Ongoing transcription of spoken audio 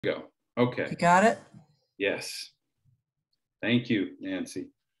Go. Okay. You got it? Yes. Thank you, Nancy.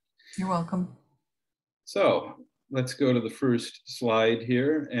 You're welcome. So let's go to the first slide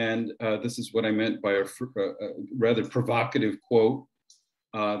here. And this is what I meant by a rather provocative quote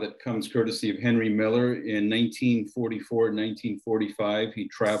that comes courtesy of Henry Miller. In 1944 and 1945, he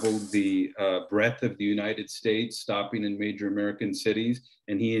traveled the breadth of the United States, stopping in major American cities.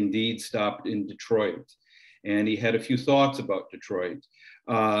 And he indeed stopped in Detroit. And he had a few thoughts about Detroit.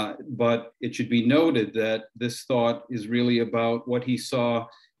 But it should be noted that this thought is really about what he saw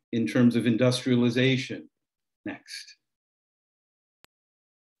in terms of industrialization. Next.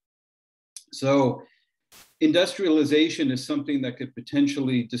 So industrialization is something that could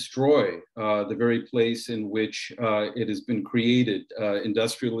potentially destroy the very place in which it has been created.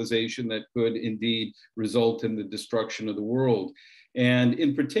 Industrialization that could indeed result in the destruction of the world. And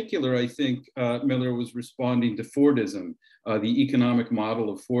in particular, I think Miller was responding to Fordism, the economic model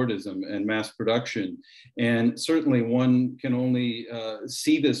of Fordism and mass production. And certainly one can only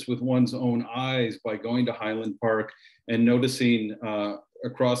see this with one's own eyes by going to Highland Park and noticing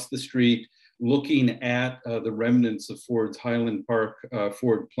across the street, looking at the remnants of Ford's Highland Park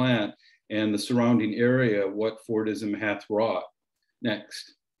Ford plant and the surrounding area, what Fordism hath wrought.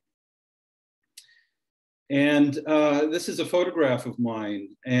 Next. And this is a photograph of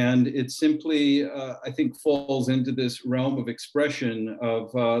mine, and it simply, I think, falls into this realm of expression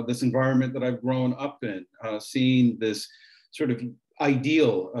of this environment that I've grown up in, seeing this sort of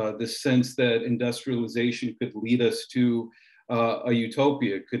ideal, this sense that industrialization could lead us to a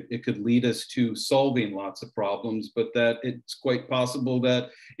utopia. It could lead us to solving lots of problems, but that it's quite possible that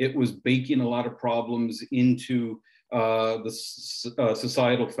it was baking a lot of problems into the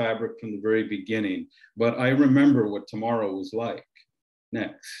societal fabric from the very beginning. But I remember what tomorrow was like.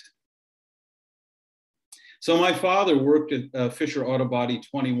 Next. So my father worked at Fisher Auto Body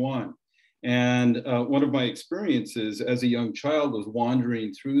 21. And one of my experiences as a young child was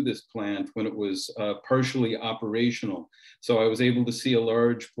wandering through this plant when it was partially operational. So I was able to see a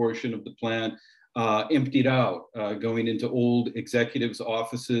large portion of the plant emptied out, going into old executives'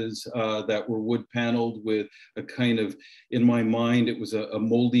 offices that were wood paneled with a kind of, in my mind, it was a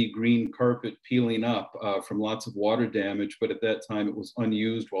moldy green carpet peeling up from lots of water damage, but at that time it was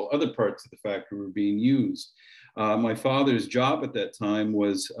unused while other parts of the factory were being used. My father's job at that time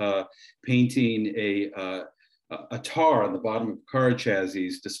was painting a tar on the bottom of car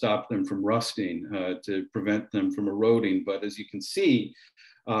chassis to stop them from rusting, to prevent them from eroding. But as you can see,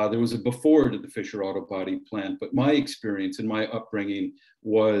 there was a before to the Fisher Auto Body plant, but my experience and my upbringing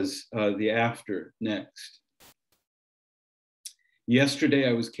was the after. Next. Yesterday,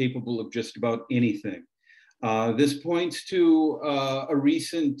 I was capable of just about anything. This points to a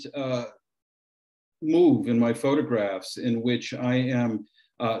recent move in my photographs in which I am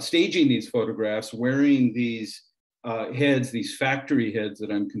staging these photographs, wearing these heads, these factory heads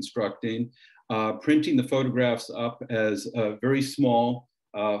that I'm constructing, printing the photographs up as very small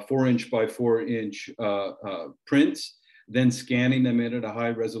 4-inch by 4-inch prints, then scanning them in at a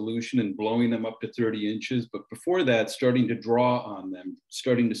high resolution and blowing them up to 30 inches. But before that, starting to draw on them,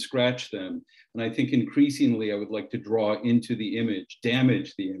 starting to scratch them. And I think increasingly I would like to draw into the image,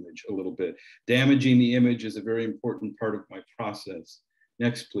 damage the image a little bit. Damaging the image is a very important part of my process.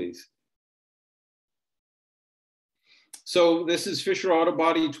 Next, please. So this is Fisher Auto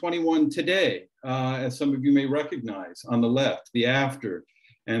Body 21 today, as some of you may recognize on the left, the after.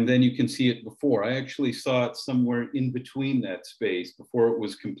 And then you can see it before. I actually saw it somewhere in between that space before it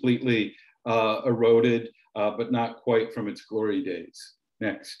was completely eroded, but not quite from its glory days.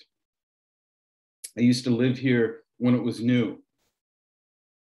 Next. I used to live here when it was new.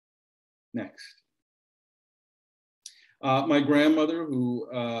 Next. My grandmother, who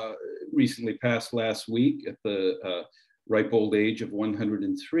recently passed last week at the ripe old age of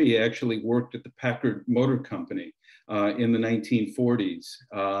 103, actually worked at the Packard Motor Company in the 1940s.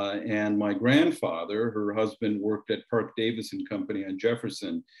 And my grandfather, her husband, worked at Park Davis and Company on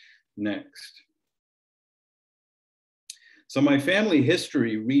Jefferson. Next. So my family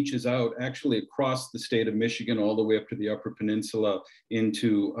history reaches out actually across the state of Michigan, all the way up to the Upper Peninsula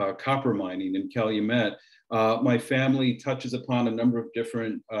into copper mining in Calumet. My family touches upon a number of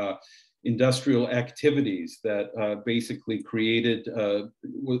different industrial activities that basically created,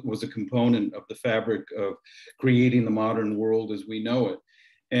 was a component of the fabric of creating the modern world as we know it.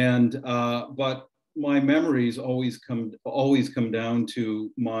 And, but my memories always come down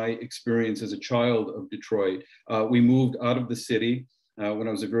to my experience as a child of Detroit. We moved out of the city when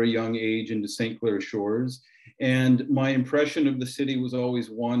I was a very young age into St. Clair Shores. And my impression of the city was always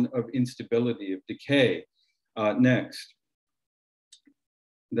one of instability, of decay. Next.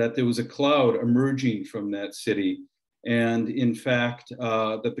 that there was a cloud emerging from that city, and in fact,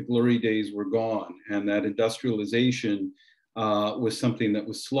 that the glory days were gone, and that industrialization was something that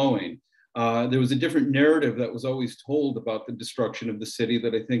was slowing. There was a different narrative that was always told about the destruction of the city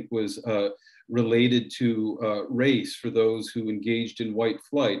that I think was related to race for those who engaged in white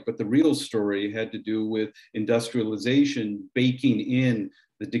flight. But the real story had to do with industrialization baking in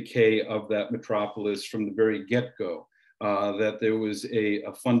the decay of that metropolis from the very get-go, that there was a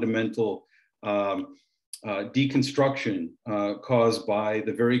fundamental deconstruction caused by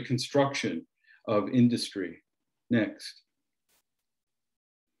the very construction of industry. Next.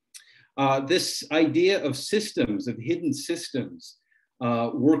 This idea of systems, of hidden systems,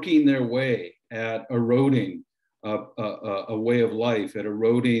 working their way at eroding a way of life, at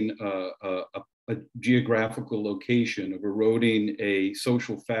eroding a geographical location, of eroding a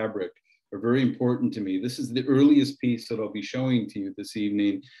social fabric, are very important to me. This is the earliest piece that I'll be showing to you this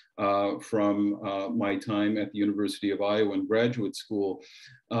evening from my time at the University of Iowa in graduate school,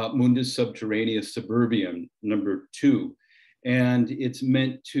 Mundus Subterraneus Suburbium, #2. And it's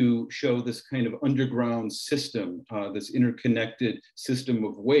meant to show this kind of underground system, this interconnected system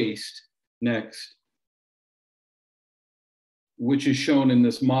of waste. Next. Which is shown in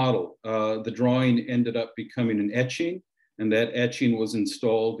this model. The drawing ended up becoming an etching, and that etching was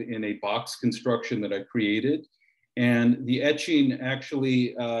installed in a box construction that I created. And the etching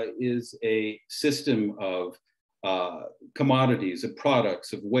actually is a system of commodities, of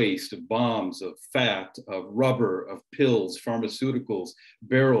products, of waste, of bombs, of fat, of rubber, of pills, pharmaceuticals,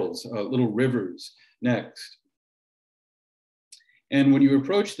 barrels, little rivers. Next. And when you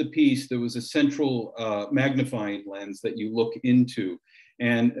approach the piece, there was a central magnifying lens that you look into.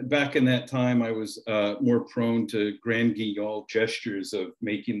 And back in that time, I was more prone to grand guignol gestures of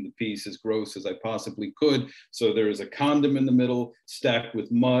making the piece as gross as I possibly could. So there is a condom in the middle stacked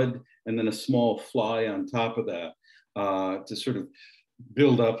with mud, and then a small fly on top of that to sort of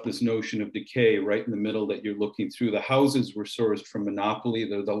build up this notion of decay right in the middle that you're looking through. The houses were sourced from Monopoly.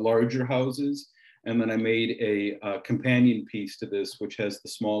 They're the larger houses. And then I made a companion piece to this, which has the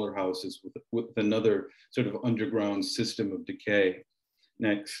smaller houses with another sort of underground system of decay.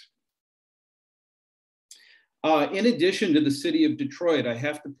 Next. In addition to the city of Detroit, I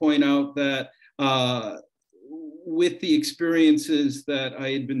have to point out that with the experiences that I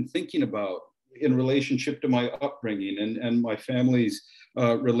had been thinking about in relationship to my upbringing and my family's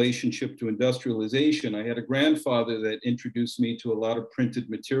relationship to industrialization, I had a grandfather that introduced me to a lot of printed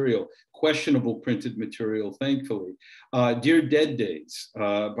material, questionable printed material, thankfully. Dear Dead Days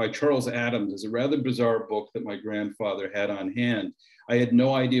by Charles Adams is a rather bizarre book that my grandfather had on hand. I had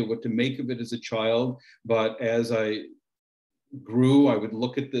no idea what to make of it as a child, but as I grew, I would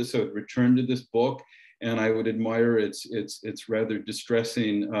look at this, I would return to this book, and I would admire its rather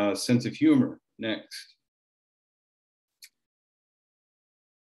distressing sense of humor. Next.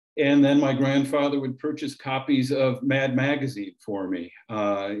 And then my grandfather would purchase copies of Mad Magazine for me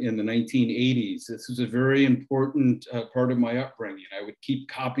in the 1980s. This was a very important part of my upbringing. I would keep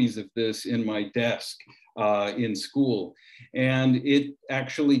copies of this in my desk in school. And it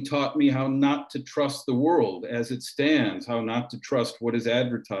actually taught me how not to trust the world as it stands, how not to trust what is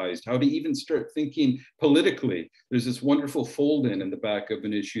advertised, how to even start thinking politically. There's this wonderful fold-in the back of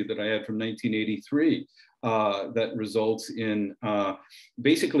an issue that I had from 1983 that results in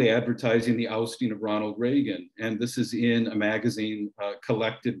basically advertising the ousting of Ronald Reagan. And this is in a magazine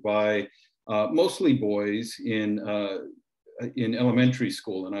collected by mostly boys in elementary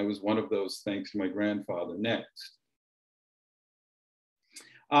school. And I was one of those, thanks to my grandfather. Next.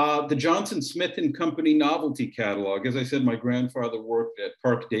 The Johnson Smith and Company novelty catalog. As I said, my grandfather worked at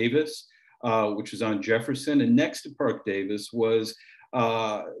Park Davis, which is on Jefferson. And next to Park Davis was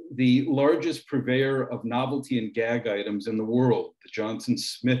the largest purveyor of novelty and gag items in the world, the Johnson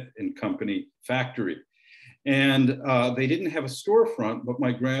Smith and Company factory. And they didn't have a storefront, but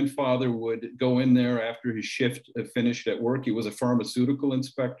my grandfather would go in there after his shift finished at work. He was a pharmaceutical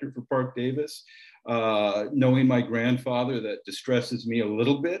inspector for Park Davis. Knowing my grandfather, that distresses me a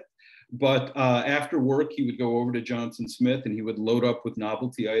little bit. But after work, he would go over to Johnson Smith and he would load up with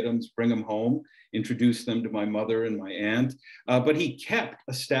novelty items, bring them home, introduce them to my mother and my aunt. But he kept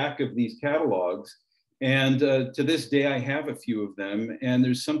a stack of these catalogs. And to this day, I have a few of them. And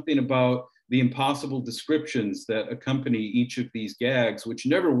there's something about the impossible descriptions that accompany each of these gags, which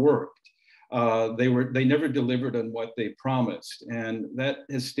never worked. They never delivered on what they promised. And that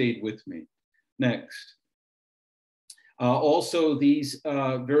has stayed with me. Next. Also, these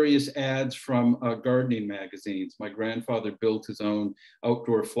various ads from gardening magazines. My grandfather built his own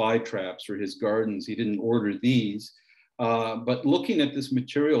outdoor fly traps for his gardens. He didn't order these, But looking at this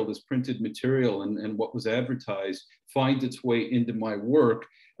material, this printed material and what was advertised finds its way into my work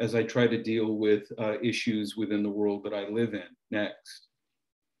as I try to deal with issues within the world that I live in. Next.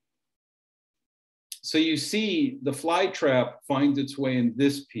 So you see the fly trap finds its way in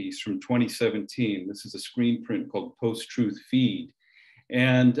this piece from 2017. This is a screen print called Post-Truth Feed.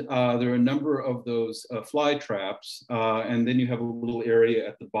 And there are a number of those fly traps. And then you have a little area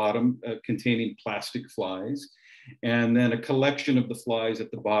at the bottom containing plastic flies. And then a collection of the flies at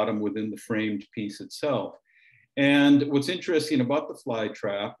the bottom within the framed piece itself. And what's interesting about the fly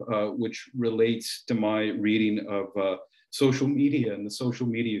trap, which relates to my reading of social media and the social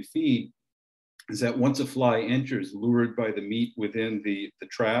media feed, is that once a fly enters, lured by the meat within the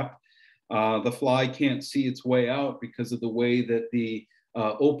trap, the fly can't see its way out because of the way that the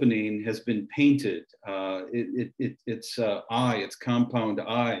opening has been painted. Its eye, its compound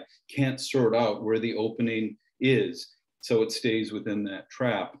eye, can't sort out where the opening is, so it stays within that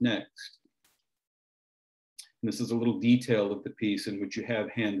trap. Next. And this is a little detail of the piece in which you have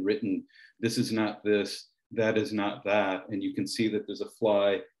handwritten, this is not this, that is not that. And you can see that there's a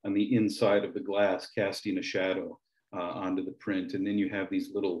fly on the inside of the glass casting a shadow onto the print. And then you have these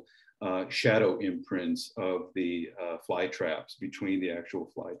little shadow imprints of the fly traps between the actual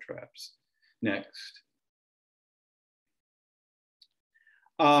fly traps. Next.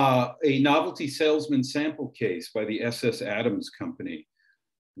 A novelty salesman sample case by the SS Adams Company.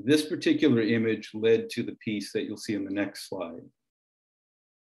 This particular image led to the piece that you'll see in the next slide.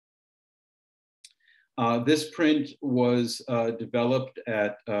 This print was developed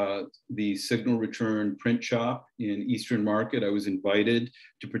at the Signal Return print shop in Eastern Market. I was invited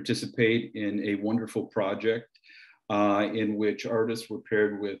to participate in a wonderful project in which artists were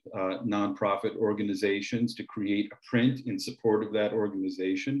paired with nonprofit organizations to create a print in support of that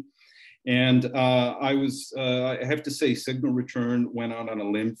organization. And I have to say, Signal Return went out on a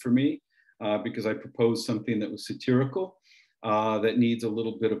limb for me because I proposed something that was satirical, that needs a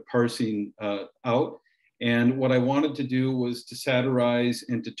little bit of parsing out. And what I wanted to do was to satirize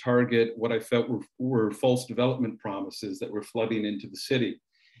and to target what I felt were false development promises that were flooding into the city.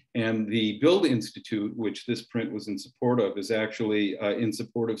 And the Build Institute, which this print was in support of, is actually in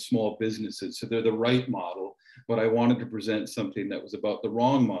support of small businesses. So they're the right model, but I wanted to present something that was about the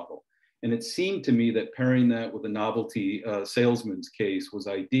wrong model. And it seemed to me that pairing that with a novelty salesman's case was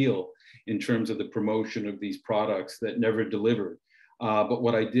ideal in terms of the promotion of these products that never delivered. But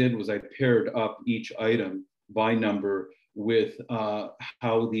what I did was I paired up each item by number with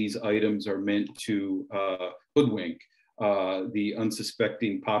how these items are meant to hoodwink the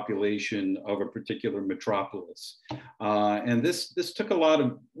unsuspecting population of a particular metropolis. And this took a lot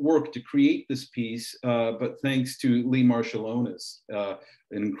of work to create this piece, but thanks to Lee Marshallonis, an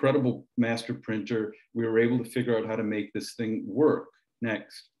incredible master printer, we were able to figure out how to make this thing work.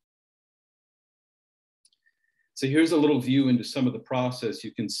 Next. So here's a little view into some of the process.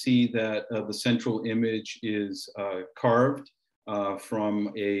 You can see that the central image is carved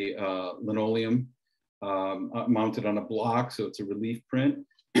from a linoleum mounted on a block, so it's a relief print.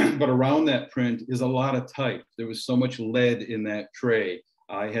 But around that print is a lot of type. There was so much lead in that tray.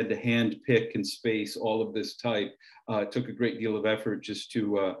 I had to hand pick and space all of this type. It took a great deal of effort just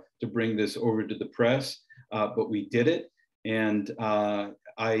to bring this over to the press, but we did it. And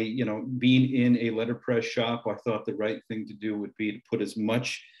being in a letterpress shop, I thought the right thing to do would be to put as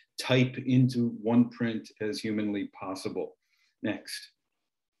much type into one print as humanly possible. Next.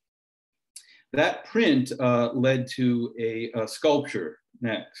 That print led to a sculpture,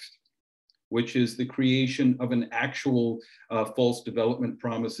 next, which is the creation of an actual false development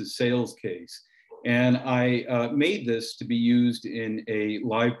promises sales case. And I made this to be used in a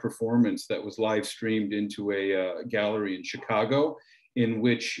live performance that was live streamed into a gallery in Chicago, in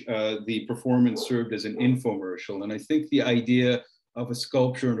which the performance served as an infomercial. And I think the idea of a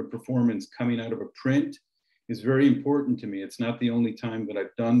sculpture and a performance coming out of a print is very important to me. It's not the only time that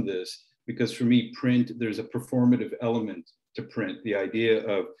I've done this, because for me, print, there's a performative element to print, the idea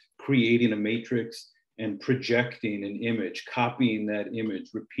of creating a matrix and projecting an image, copying that image,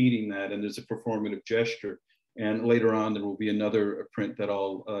 repeating that, and there's a performative gesture. And later on, there will be another print that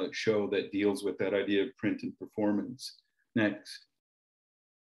I'll show that deals with that idea of print and performance. Next.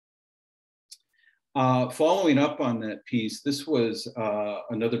 Following up on that piece, this was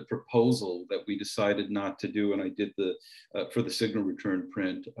another proposal that we decided not to do, and I did for the Signal Return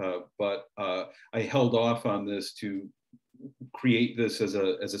print, but I held off on this to create this as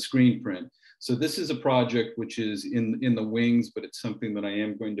a screen print. So this is a project which is in the wings, but it's something that I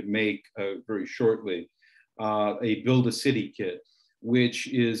am going to make very shortly, a Build a City kit,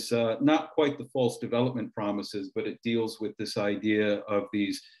 which is not quite the false development promises, but it deals with this idea of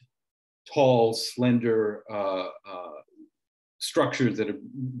these tall, slender structures that have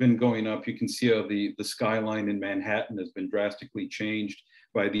been going up. You can see how the skyline in Manhattan has been drastically changed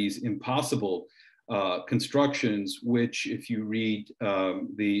by these impossible constructions, which if you read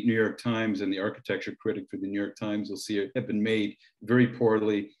the New York Times and the architecture critic for the New York Times, you'll see it have been made very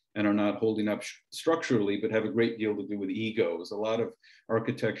poorly and are not holding up structurally, but have a great deal to do with ego, as a lot of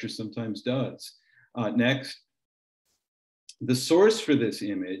architecture sometimes does. Next. The source for this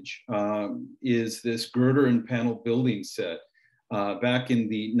image is this girder and panel building set. Back in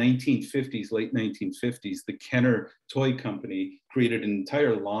the 1950s, late 1950s, the Kenner Toy Company created an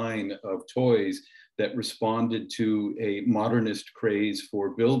entire line of toys that responded to a modernist craze for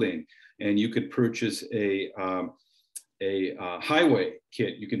building. And you could purchase a highway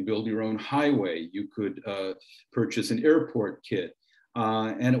kit. You can build your own highway. You could purchase an airport kit.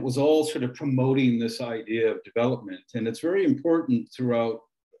 And it was all sort of promoting this idea of development. And it's very important throughout,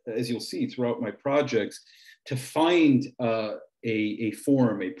 as you'll see throughout my projects, to find a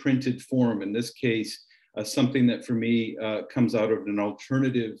form, a printed form, in this case, something that for me comes out of an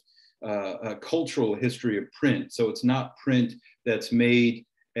alternative cultural history of print. So it's not print that's made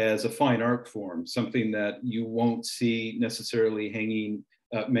as a fine art form, something that you won't see necessarily hanging,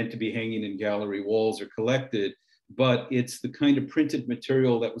 meant to be hanging in gallery walls or collected, but it's the kind of printed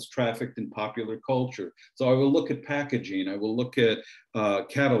material that was trafficked in popular culture. So I will look at packaging, I will look at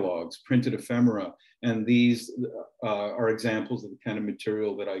catalogs, printed ephemera, and these are examples of the kind of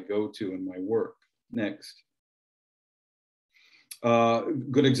material that I go to in my work. Next.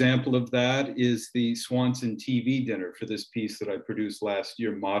 Good example of that is the Swanson TV dinner for this piece that I produced last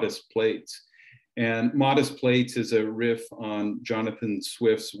year, Modest Plates. And Modest Plates is a riff on Jonathan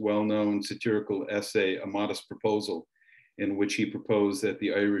Swift's well-known satirical essay, A Modest Proposal, in which he proposed that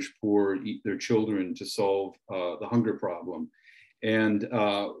the Irish poor eat their children to solve the hunger problem. And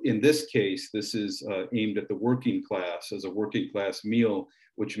in this case, this is aimed at the working class as a working class meal,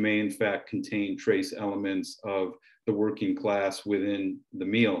 which may in fact contain trace elements of the working class within the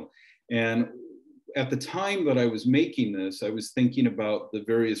meal. And at the time that I was making this, I was thinking about the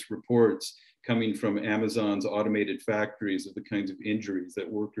various reports coming from Amazon's automated factories of the kinds of injuries that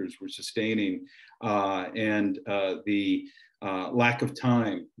workers were sustaining and the lack of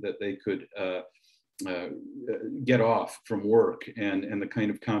time that they could get off from work and the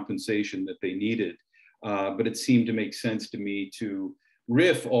kind of compensation that they needed. But it seemed to make sense to me to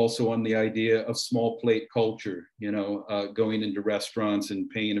riff also on the idea of small plate culture, you know, going into restaurants and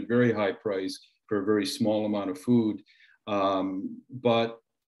paying a very high price for a very small amount of food, but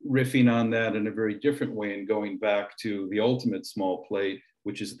riffing on that in a very different way and going back to the ultimate small plate,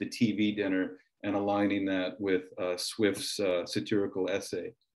 which is the TV dinner, and aligning that with Swift's satirical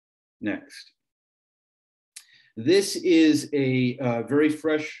essay. Next. This is a very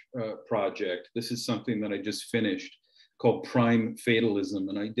fresh project. This is something that I just finished called Prime Fatalism.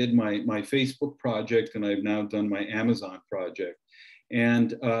 And I did my Facebook project, and I've now done my Amazon project.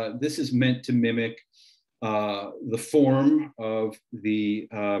 And this is meant to mimic the form of the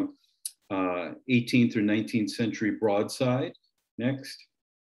 18th or 19th century broadside. Next.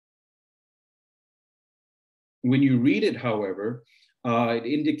 When you read it, however, it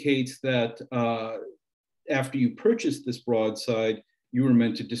indicates that after you purchase this broadside, you were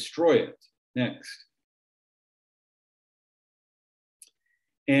meant to destroy it. Next.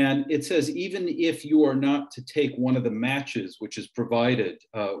 And it says, even if you are not to take one of the matches which is provided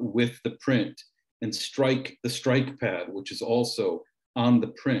with the print and strike the strike pad, which is also on the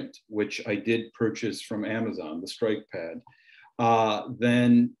print, which I did purchase from Amazon, the strike pad,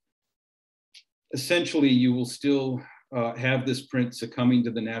 then essentially you will still have this print succumbing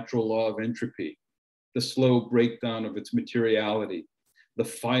to the natural law of entropy, the slow breakdown of its materiality, the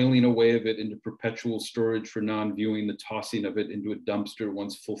filing away of it into perpetual storage for non-viewing, the tossing of it into a dumpster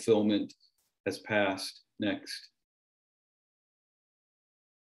once fulfillment has passed. Next.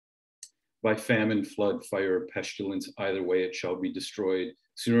 By famine, flood, fire, pestilence, either way it shall be destroyed,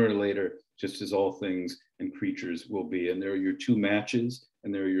 sooner or later, just as all things and creatures will be. And there are your two matches,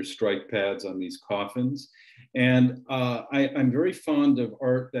 and there are your strike pads on these coffins. And I'm very fond of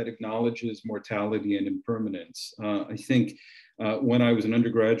art that acknowledges mortality and impermanence. I think when I was an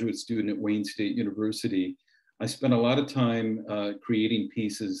undergraduate student at Wayne State University, I spent a lot of time creating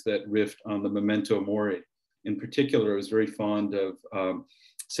pieces that riffed on the memento mori. In particular, I was very fond of 16th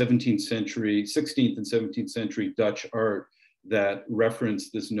and 17th century Dutch art that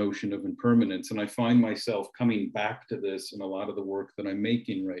referenced this notion of impermanence. And I find myself coming back to this in a lot of the work that I'm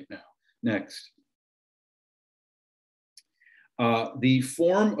making right now. Next. The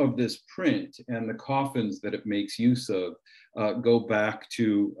form of this print and the coffins that it makes use of go back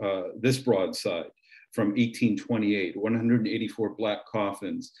to this broadside from 1828, 184 black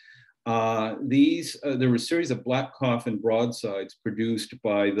coffins. There were a series of black coffin broadsides produced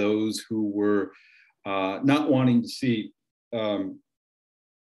by those who were not wanting to see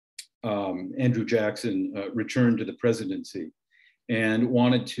Andrew Jackson return to the presidency, and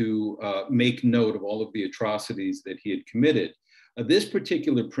wanted to make note of all of the atrocities that he had committed. This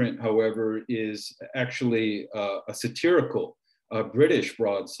particular print, however, is actually a satirical British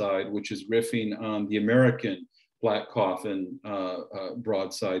broadside, which is riffing on the American black coffin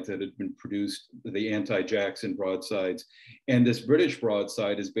broadsides that had been produced, the anti-Jackson broadsides. And this British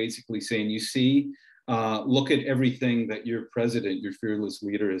broadside is basically saying, you see, look at everything that your president, your fearless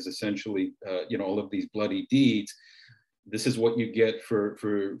leader, has essentially, all of these bloody deeds. This is what you get for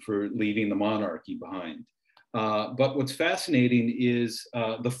leaving the monarchy behind. But what's fascinating is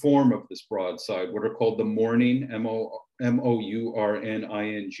the form of this broadside, what are called the mourning,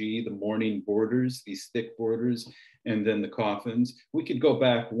 M-O-U-R-N-I-N-G, the mourning borders, these thick borders, and then the coffins. We could go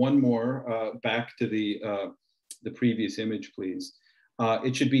back one more, back to the previous image, please.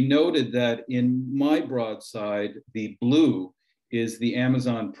 It should be noted that in my broadside, the blue is the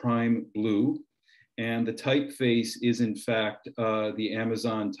Amazon Prime blue, and the typeface is in fact the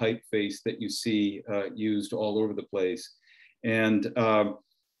Amazon typeface that you see used all over the place. And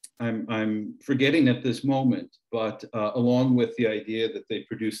I'm forgetting at this moment, but along with the idea that they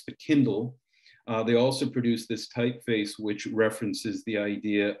produced the Kindle, they also produced this typeface which references the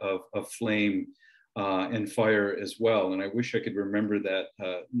idea of flame and fire as well. And I wish I could remember that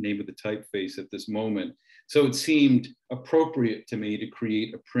name of the typeface at this moment. So it seemed appropriate to me to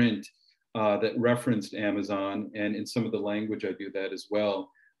create a print that referenced Amazon, and in some of the language I do that as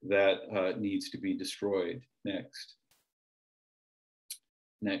well, that needs to be destroyed. Next.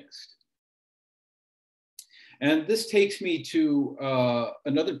 Next. And this takes me to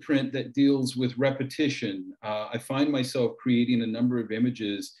another print that deals with repetition. I find myself creating a number of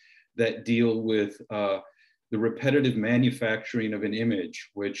images that deal with the repetitive manufacturing of an image,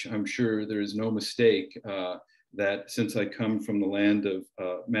 which I'm sure there is no mistake that since I come from the land of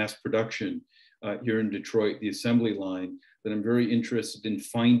mass production here in Detroit, the assembly line, that I'm very interested in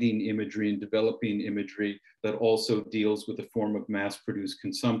finding imagery and developing imagery that also deals with a form of mass-produced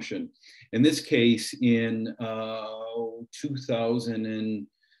consumption. In this case, in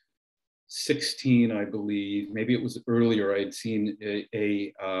 2016, I believe, maybe it was earlier, I'd seen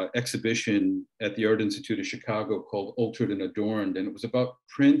a exhibition at the Art Institute of Chicago called Altered and Adorned, and it was about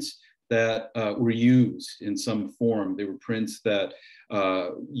prints that were used in some form. They were prints that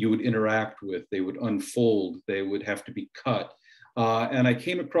you would interact with, they would unfold, they would have to be cut. And I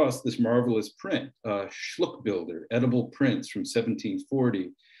came across this marvelous print, Schluckbilder, edible prints from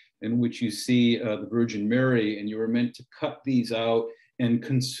 1740, in which you see the Virgin Mary, and you were meant to cut these out and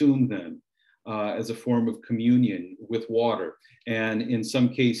consume them as a form of communion with water. And in some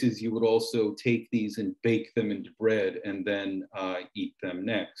cases, you would also take these and bake them into bread and then eat them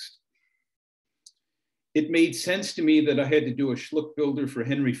next. It made sense to me that I had to do a Schluckbilder for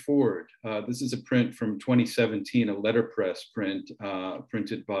Henry Ford. This is a print from 2017, a letterpress print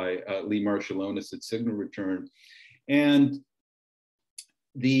printed by Lee Marshallonis at Signal Return. And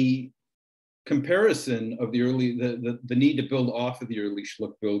the comparison of the early, the need to build off of the early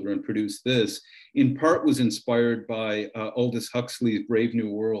Schluckbilder and produce this, in part was inspired by Aldous Huxley's Brave New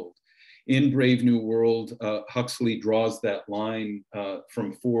World. In Brave New World, Huxley draws that line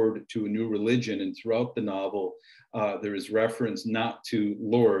from Ford to a new religion, and throughout the novel, there is reference not to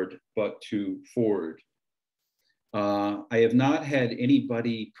Lord, but to Ford. I have not had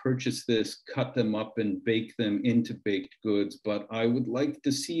anybody purchase this, cut them up and bake them into baked goods, but I would like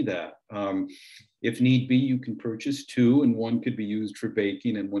to see that. If need be, you can purchase two, and one could be used for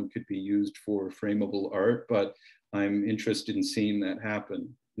baking and one could be used for frameable art, but I'm interested in seeing that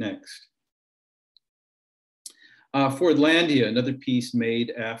happen. Next. Fordlandia, another piece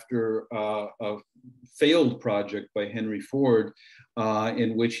made after a failed project by Henry Ford,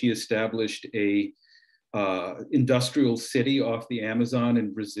 in which he established a industrial city off the Amazon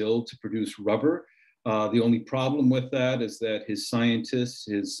in Brazil to produce rubber. The only problem with that is that his scientists,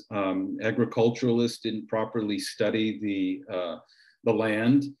 his agriculturalists didn't properly study the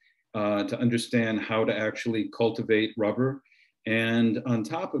land to understand how to actually cultivate rubber. And on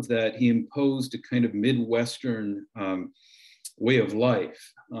top of that, he imposed a kind of Midwestern way of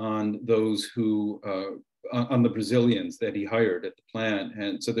life on those who, on the Brazilians that he hired at the plant.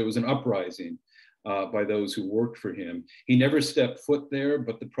 And so there was an uprising by those who worked for him. He never stepped foot there,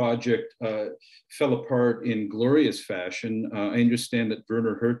 but the project fell apart in glorious fashion. I understand that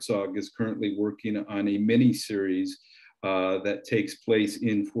Werner Herzog is currently working on a mini-series that takes place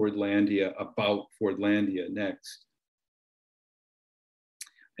in Fordlandia about Fordlandia next.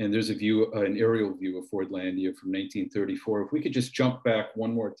 And there's a view, an aerial view of Fordlandia from 1934. If we could just jump back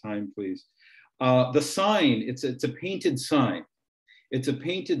one more time, please. The sign, it's a painted sign. It's a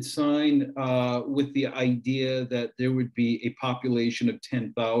painted sign with the idea that there would be a population of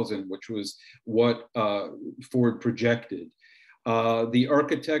 10,000, which was what Ford projected. The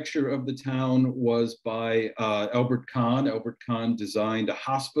architecture of the town was by Albert Kahn. Albert Kahn designed a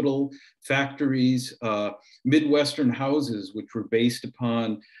hospital, factories, Midwestern houses, which were based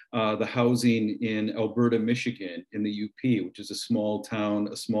upon the housing in Alberta, Michigan, in the UP, which is a small town,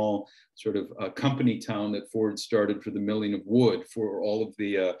 a small sort of company town that Ford started for the milling of wood for all of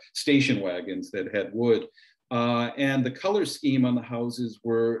the station wagons that had wood. And the color scheme on the houses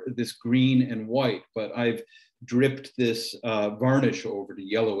were this green and white, but I've dripped this varnish over to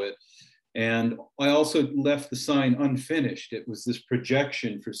yellow it. And I also left the sign unfinished. It was this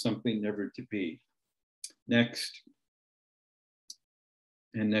projection for something never to be. Next.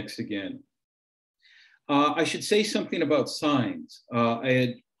 And next again. I should say something about signs. I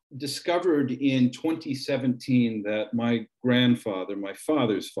had discovered in 2017 that my grandfather, my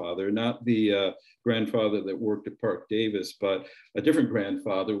father's father, not the grandfather that worked at Park Davis, but a different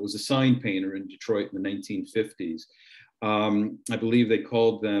grandfather, was a sign painter in Detroit in the 1950s. I believe they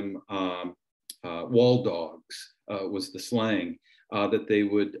called them wall dogs, was the slang, that they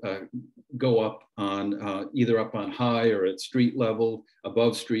would go up on, either up on high or at street level,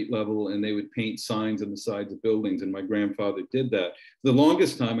 above street level, and they would paint signs on the sides of buildings. And my grandfather did that. For the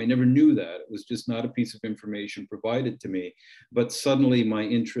longest time, I never knew that. It was just not a piece of information provided to me. But suddenly my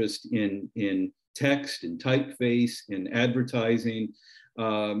interest in text, in typeface, in advertising,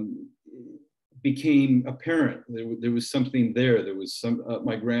 became apparent. There was something there. There was some,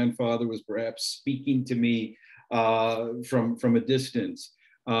 my grandfather was perhaps speaking to me from a distance.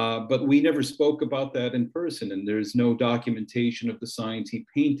 But we never spoke about that in person, and there's no documentation of the signs he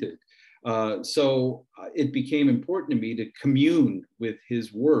painted. So it became important to me to commune with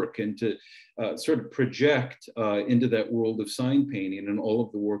his work and to sort of project into that world of sign painting and all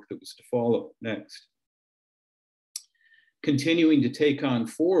of the work that was to follow next. Continuing to take on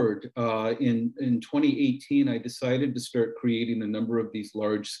Ford, in 2018, I decided to start creating a number of these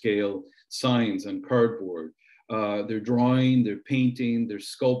large scale signs on cardboard. They're drawing, they're painting, they're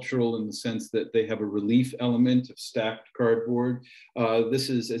sculptural in the sense that they have a relief element of stacked cardboard.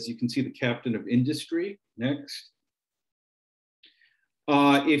 This is, as you can see, the captain of industry. Next.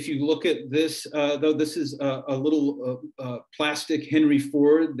 If you look at this, though, this is a little plastic Henry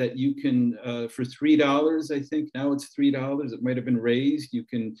Ford that you can, for $3, I think now it's $3, it might have been raised, you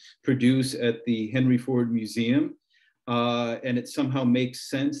can produce at the Henry Ford Museum. And it somehow makes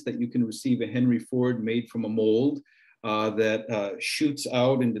sense that you can receive a Henry Ford made from a mold that shoots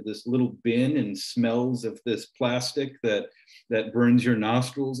out into this little bin and smells of this plastic that burns your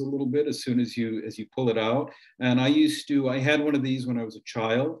nostrils a little bit as soon as you pull it out. And I had one of these when I was a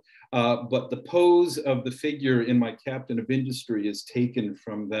child, but the pose of the figure in my captain of industry is taken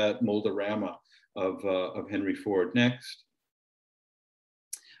from that moldorama of Henry Ford. Next.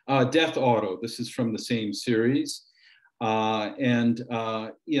 Death Auto, this is from the same series.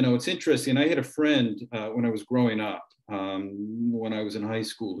 You know, it's interesting. I had a friend when I was growing up, when I was in high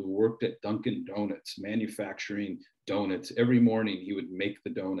school, who worked at Dunkin' Donuts, manufacturing donuts. Every morning he would make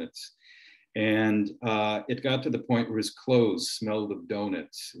the donuts. And it got to the point where his clothes smelled of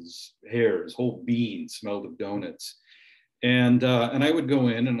donuts, his hair, his whole being smelled of donuts. And I would go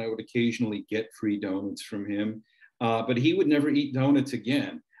in and I would occasionally get free donuts from him, but he would never eat donuts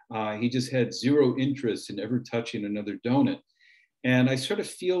again. He just had zero interest in ever touching another donut. And I sort of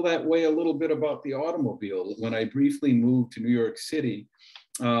feel that way a little bit about the automobile. When I briefly moved to New York City,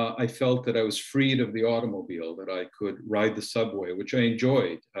 I felt that I was freed of the automobile, that I could ride the subway, which I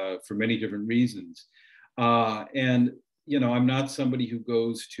enjoyed for many different reasons. And, you know, I'm not somebody who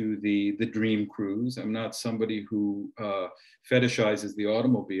goes to the dream cruise. I'm not somebody who fetishizes the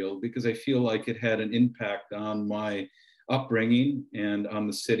automobile, because I feel like it had an impact on my upbringing and on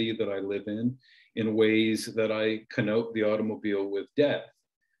the city that I live in ways that I connote the automobile with death.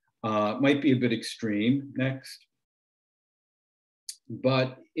 Might be a bit extreme. Next.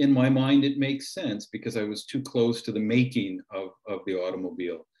 But in my mind, it makes sense because I was too close to the making of the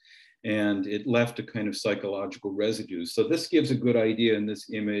automobile, and it left a kind of psychological residue. So this gives a good idea in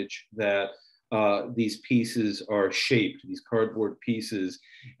this image that these pieces are shaped, these cardboard pieces,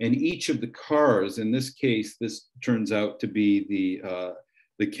 and each of the cars, in this case, this turns out to be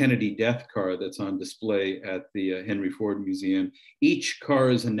the Kennedy death car that's on display at the Henry Ford Museum. Each car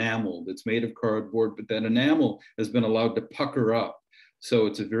is enameled. It's made of cardboard, but that enamel has been allowed to pucker up. So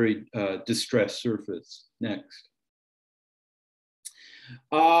it's a very distressed surface. Next.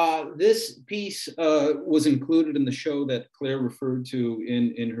 This piece was included in the show that Claire referred to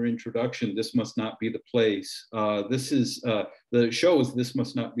in her introduction, This Must Not Be the Place. The show is This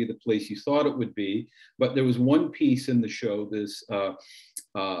Must Not Be the Place You Thought It Would Be, but there was one piece in the show, this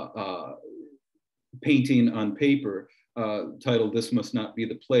painting on paper titled This Must Not Be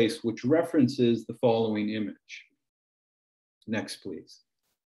the Place, which references the following image. Next, please.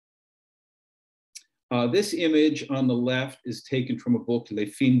 This image on the left is taken from a book, Les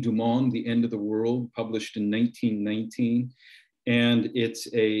Fins du Monde, The End of the World, published in 1919. And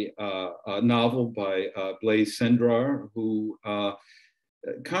it's a novel by Blaise Cendrars, who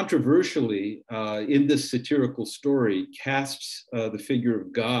controversially, in this satirical story, casts the figure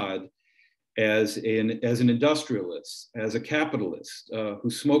of God as an industrialist, as a capitalist who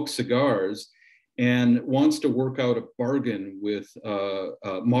smokes cigars and wants to work out a bargain with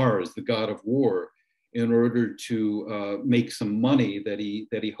Mars, the god of war, in order to make some money that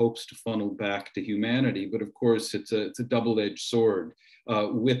he hopes to funnel back to humanity. But of course, it's a double-edged sword.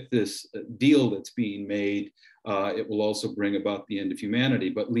 With this deal that's being made, it will also bring about the end of humanity.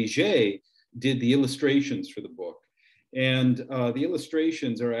 But Liget did the illustrations for the book. And the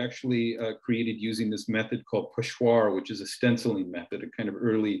illustrations are actually created using this method called pochoir, which is a stenciling method, a kind of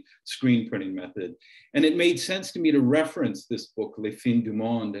early screen printing method. And it made sense to me to reference this book, Les Fins du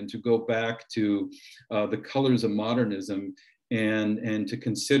Monde, and to go back to the colors of modernism and to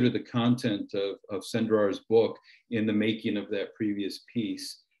consider the content of Cendrars' book in the making of that previous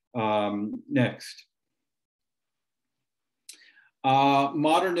piece. Next.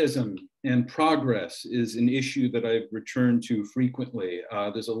 Modernism and progress is an issue that I've returned to frequently.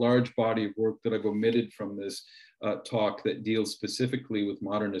 There's a large body of work that I've omitted from this talk that deals specifically with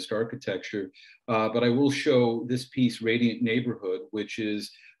modernist architecture, but I will show this piece, Radiant Neighborhood, which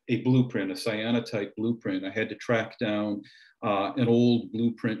is a blueprint, a cyanotype blueprint. I had to track down an old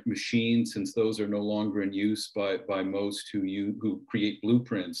blueprint machine, since those are no longer in use by most who create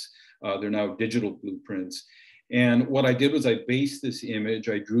blueprints. They're now digital blueprints. And what I did was I based this image,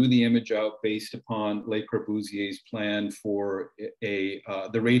 I drew the image out based upon Le Corbusier's plan for the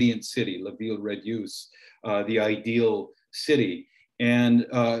radiant city, La Ville Radieuse, the ideal city. And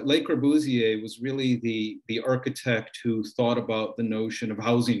Le Corbusier was really the architect who thought about the notion of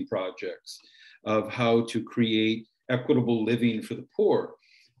housing projects, of how to create equitable living for the poor.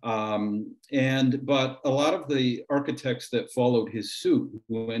 But a lot of the architects that followed his suit,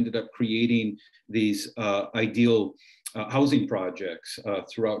 who ended up creating these ideal housing projects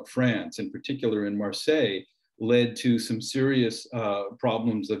throughout France, in particular in Marseille, led to some serious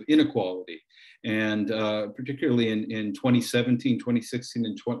problems of inequality. And particularly in 2017, 2016,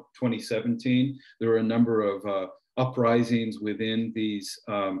 and 2017, there were a number of uprisings within these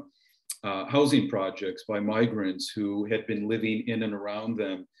housing projects by migrants who had been living in and around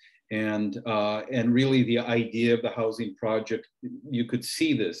them. And really the idea of the housing project, you could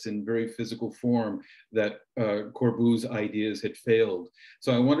see this in very physical form, that Corbusier's ideas had failed.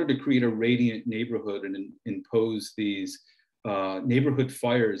 So I wanted to create a radiant neighborhood and impose these neighborhood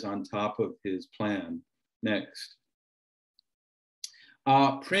fires on top of his plan. Next.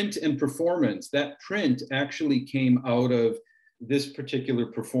 Print and performance. That print actually came out of this particular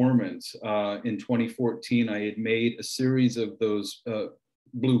performance. In 2014, I had made a series of those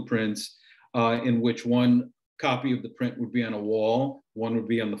blueprints in which one copy of the print would be on a wall, one would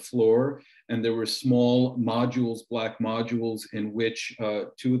be on the floor, and there were small modules, black modules, in which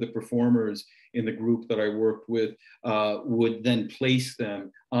two of the performers in the group that I worked with would then place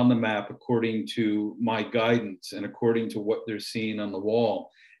them on the map according to my guidance and according to what they're seeing on the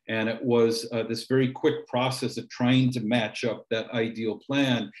wall. And it was this very quick process of trying to match up that ideal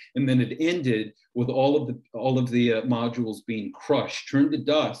plan. And then it ended with all of the modules being crushed, turned to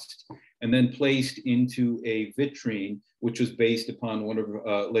dust, and then placed into a vitrine, which was based upon one of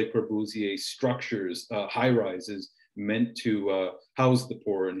Le Corbusier's structures, high-rises, meant to house the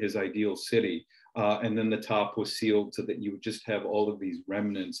poor in his ideal city. And then the top was sealed so that you would just have all of these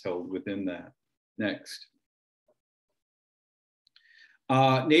remnants held within that. Next.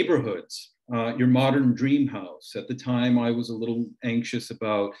 Neighborhoods, your modern dream house. At the time, I was a little anxious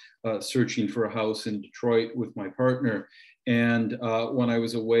about searching for a house in Detroit with my partner. And when I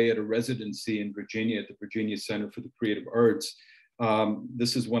was away at a residency in Virginia, at the Virginia Center for the Creative Arts,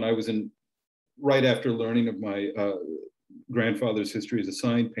 this is when I was in right after learning of my grandfather's history as a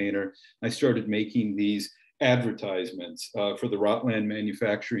sign painter, I started making these advertisements for the Rotland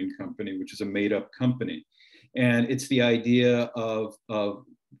Manufacturing Company, which is a made-up company. And it's the idea of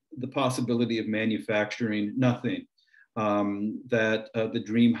the possibility of manufacturing nothing, that the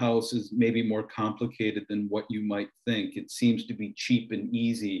dream house is maybe more complicated than what you might think. It seems to be cheap and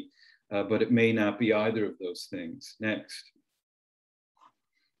easy, but it may not be either of those things. Next.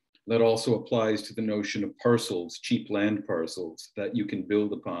 That also applies to the notion of parcels, cheap land parcels that you can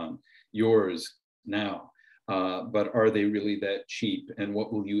build upon, yours now. But are they really that cheap? And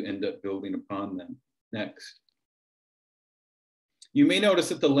what will you end up building upon them? Next. You may notice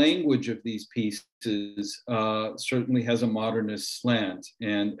that the language of these pieces certainly has a modernist slant.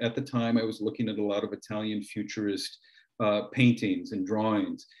 And at the time, I was looking at a lot of Italian futurist paintings and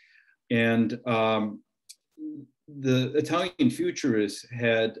drawings. And the Italian futurists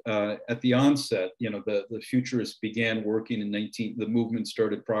had, at the onset, the futurists began working in the movement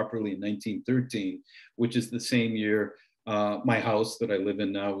started properly in 1913, which is the same year my house that I live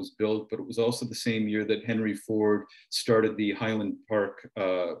in now was built, but it was also the same year that Henry Ford started the Highland Park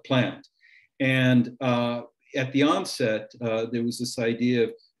plant. And at the onset, there was this idea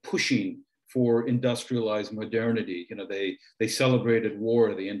of pushing for industrialized modernity. They celebrated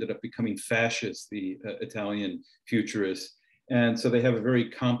war. They ended up becoming fascist, the Italian futurists. And so they have a very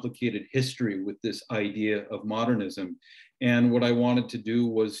complicated history with this idea of modernism. And what I wanted to do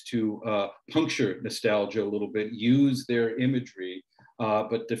was to puncture nostalgia a little bit, use their imagery,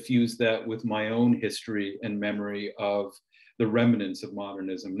 but diffuse that with my own history and memory of the remnants of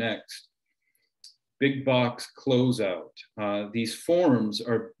modernism. Next. Big box closeout. These forms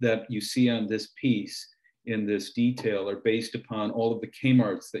that you see on this piece in this detail are based upon all of the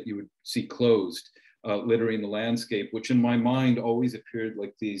Kmarts that you would see closed, littering the landscape, which in my mind always appeared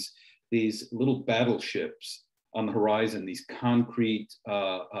like these little battleships on the horizon, these concrete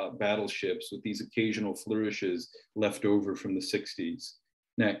battleships with these occasional flourishes left over from the 60s.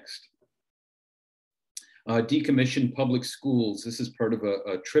 Next. Decommissioned public schools. This is part of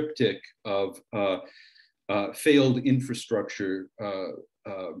a triptych of failed infrastructure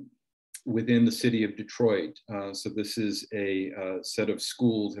within the city of Detroit. So this is a set of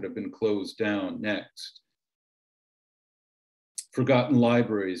schools that have been closed down. Next. Forgotten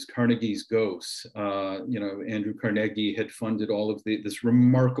libraries, Carnegie's ghosts. Andrew Carnegie had funded all of this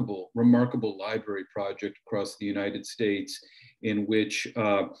remarkable library project across the United States, in which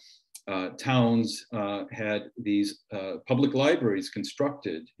towns had these public libraries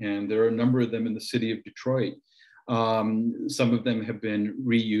constructed, and there are a number of them in the city of Detroit. Some of them have been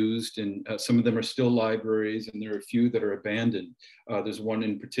reused, and some of them are still libraries, and there are a few that are abandoned. There's one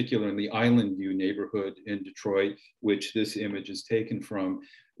in particular in the Island View neighborhood in Detroit, which this image is taken from,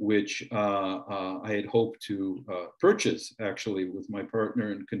 which I had hoped to purchase actually with my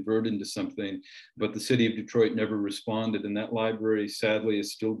partner and convert into something, but the city of Detroit never responded, and that library sadly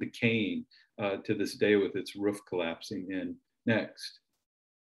is still decaying to this day with its roof collapsing in. Next.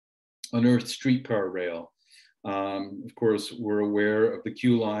 Unearthed streetcar rail. Of course, we're aware of the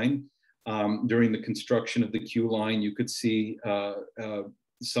Q line. During the construction of the Q line, you could see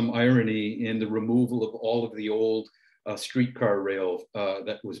some irony in the removal of all of the old streetcar rail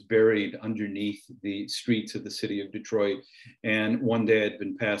that was buried underneath the streets of the city of Detroit. And one day I'd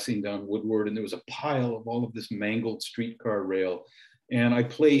been passing down Woodward, and there was a pile of all of this mangled streetcar rail. And I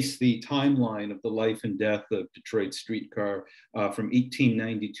placed the timeline of the life and death of Detroit streetcar from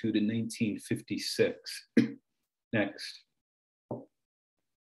 1892 to 1956. Next.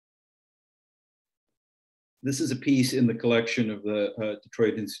 This is a piece in the collection of the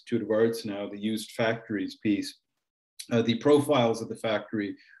Detroit Institute of Arts now, the Used Factories piece. The profiles of the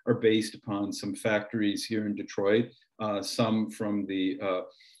factory are based upon some factories here in Detroit, some from the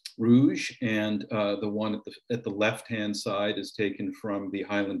Rouge, and the one at the left-hand side is taken from the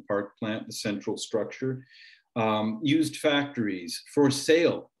Highland Park plant, the central structure. Used factories for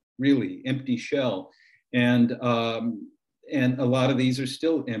sale, really, empty shell. And a lot of these are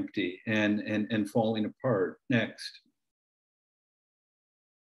still empty and falling apart. Next.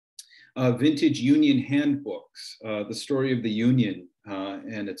 Vintage union handbooks. The story of the union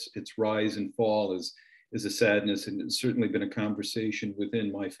and its rise and fall is a sadness, and it's certainly been a conversation within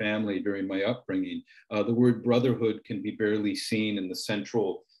my family during my upbringing. The word brotherhood can be barely seen in the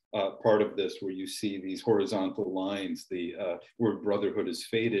central part of this, where you see these horizontal lines. The word brotherhood is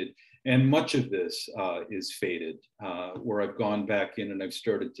faded. And much of this is faded, where I've gone back in and I've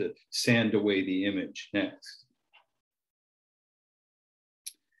started to sand away the image. Next.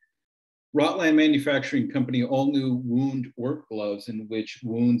 Rotland Manufacturing Company, all new wound work gloves in which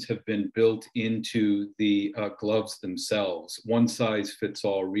wounds have been built into the gloves themselves. One size fits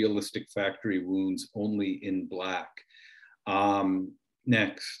all, realistic factory wounds only in black.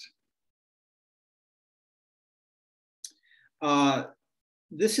 Next.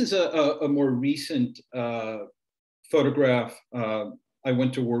 This is a more recent photograph. I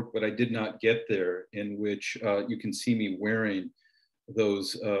went to work, but I did not get there, in which you can see me wearing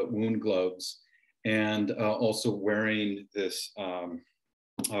those wound gloves, and also wearing this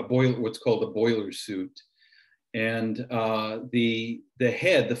what's called a boiler suit. And the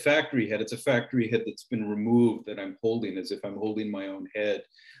head, the factory head, it's a factory head that's been removed that I'm holding as if I'm holding my own head,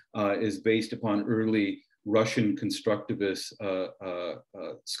 is based upon early Russian constructivist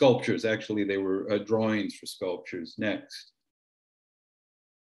sculptures. Actually, they were drawings for sculptures. Next.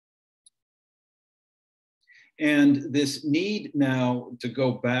 And this need now to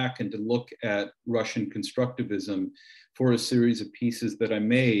go back and to look at Russian constructivism for a series of pieces that I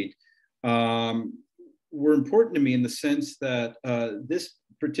made were important to me, in the sense that this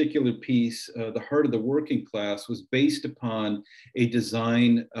particular piece, The Heart of the Working Class, was based upon a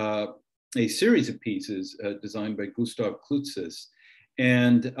design, a series of pieces designed by Gustav Klutzis.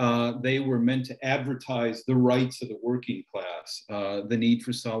 And they were meant to advertise the rights of the working class, the need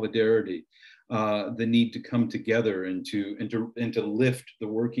for solidarity, the need to come together and to lift the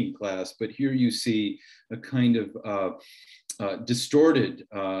working class. But here you see a kind of distorted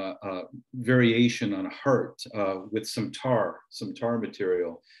variation on a heart with some tar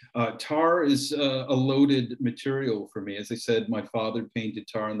material. Tar is a loaded material for me. As I said, my father painted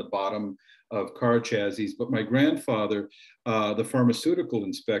tar on the bottom of car chassis, but my grandfather, the pharmaceutical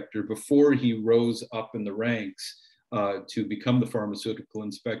inspector, before he rose up in the ranks to become the pharmaceutical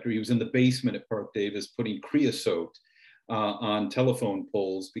inspector, he was in the basement at Park Davis putting creosote on telephone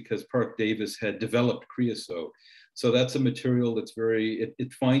poles, because Park Davis had developed creosote. So that's a material that's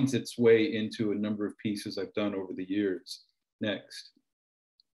it finds its way into a number of pieces I've done over the years. Next.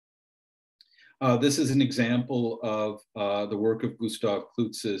 This is an example of the work of Gustav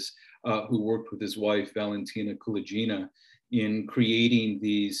Klutzis, who worked with his wife, Valentina Kulagina, in creating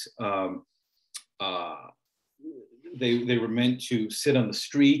these, they were meant to sit on the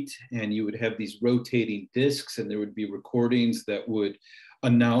street, and you would have these rotating discs, and there would be recordings that would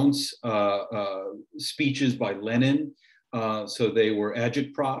announce speeches by Lenin. So they were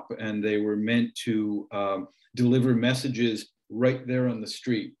agitprop, and they were meant to deliver messages right there on the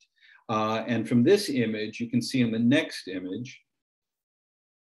street. And from this image, you can see in the next image,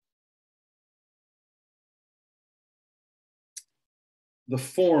 the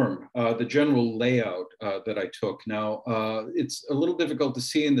form, the general layout that I took. Now, it's a little difficult to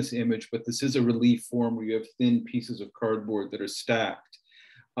see in this image, but this is a relief form where you have thin pieces of cardboard that are stacked.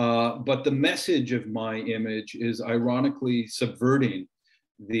 But the message of my image is ironically subverting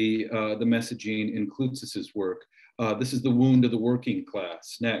the messaging in Klutzis's work. This is the wound of the working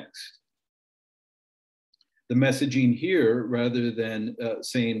class. Next. The messaging here, rather than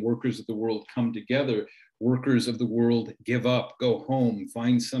saying workers of the world come together, workers of the world give up, go home,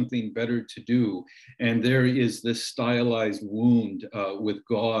 find something better to do. And there is this stylized wound with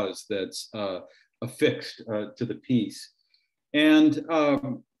gauze that's affixed to the piece. And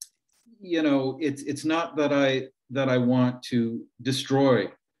you know, it's not that I want to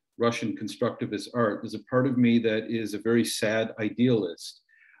destroy Russian constructivist art. There's a part of me that is a very sad idealist.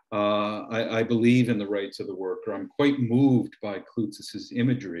 I believe in the rights of the worker. I'm quite moved by Klutzis's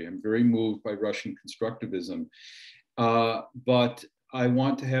imagery. I'm very moved by Russian constructivism. But I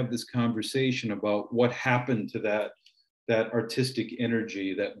want to have this conversation about what happened to that artistic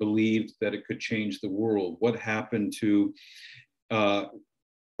energy that believed that it could change the world. What happened to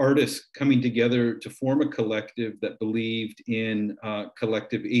artists coming together to form a collective that believed in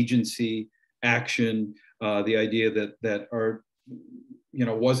collective agency, action, the idea that art, you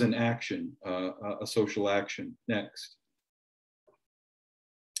know, was an action, a social action. Next.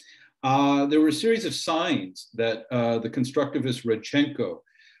 There were a series of signs that the constructivist Rodchenko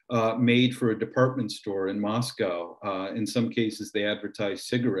made for a department store in Moscow. In some cases, they advertised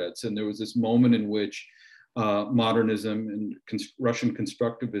cigarettes. And there was this moment in which modernism and Russian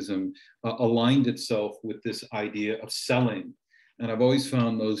constructivism aligned itself with this idea of selling. And I've always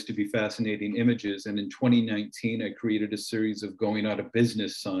found those to be fascinating images. And in 2019, I created a series of going out of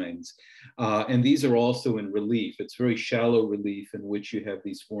business signs. And these are also in relief. It's very shallow relief in which you have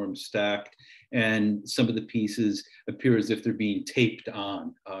these forms stacked. And some of the pieces appear as if they're being taped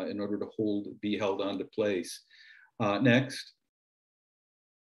on in order to be held onto place. Next.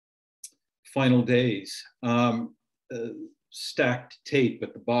 Final days. stacked tape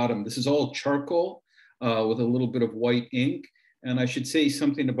at the bottom. This is all charcoal with a little bit of white ink. And I should say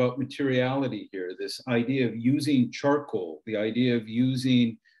something about materiality here, this idea of using charcoal, the idea of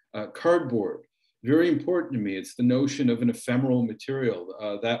using cardboard. Very important to me. It's the notion of an ephemeral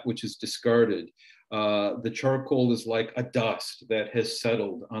material, that which is discarded. The charcoal is like a dust that has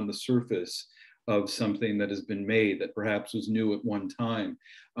settled on the surface of something that has been made that perhaps was new at one time.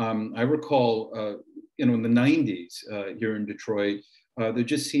 I recall, in the 90s here in Detroit, there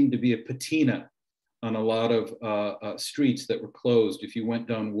just seemed to be a patina on a lot of streets that were closed. If you went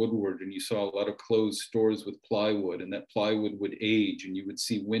down Woodward and you saw a lot of closed stores with plywood, and that plywood would age and you would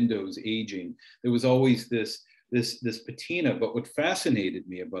see windows aging, there was always this patina. But what fascinated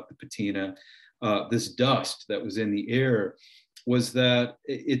me about the patina, this dust that was in the air, was that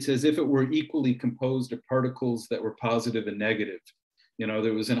it's as if it were equally composed of particles that were positive and negative.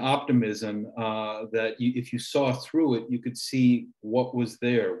 There was an optimism that if you saw through it, you could see what was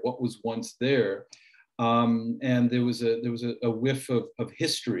there, what was once there. And there was a whiff of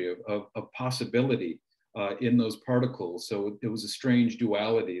history, of possibility in those particles. So it was a strange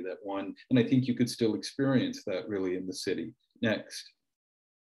duality that one, and I think you could still experience that really in the city. Next.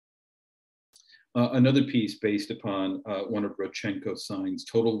 Another piece based upon one of Rodchenko's signs,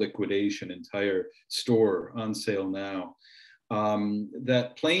 total liquidation, entire store on sale now.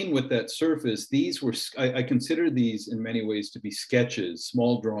 That playing with that surface, these were, I consider these in many ways to be sketches,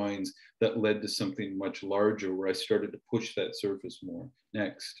 small drawings that led to something much larger where I started to push that surface more.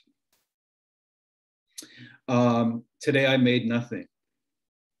 Next. Today I made nothing.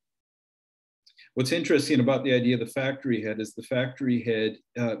 What's interesting about the idea of the factory head is the factory head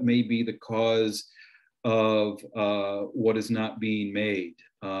may be the cause of what is not being made,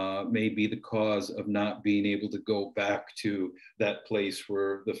 may be the cause of not being able to go back to that place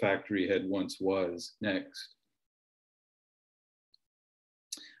where the factory head once was. Next.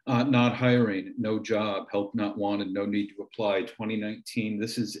 Not hiring, no job, help not wanted, no need to apply, 2019.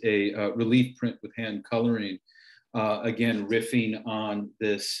 This is a relief print with hand coloring, again, riffing on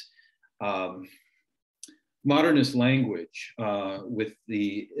this Modernist language with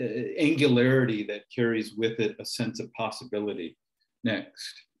the angularity that carries with it a sense of possibility.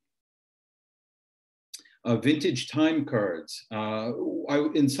 Next. Vintage time cards.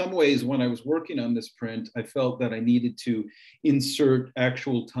 In some ways, when I was working on this print, I felt that I needed to insert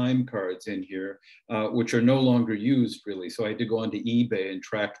actual time cards in here, which are no longer used really. So I had to go onto eBay and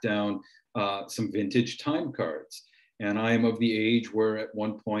track down some vintage time cards. And I am of the age where at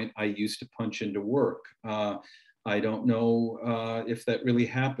one point I used to punch into work. I don't know if that really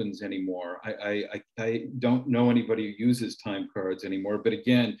happens anymore. I don't know anybody who uses time cards anymore. But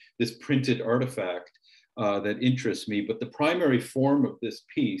again, this printed artifact that interests me. But the primary form of this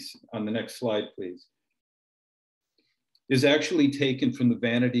piece, on the next slide, please, is actually taken from the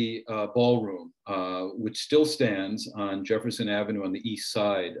Vanity Ballroom, which still stands on Jefferson Avenue on the east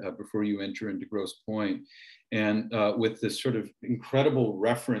side before you enter into Grosse Pointe. And with this sort of incredible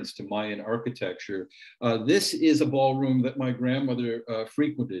reference to Mayan architecture. This is a ballroom that my grandmother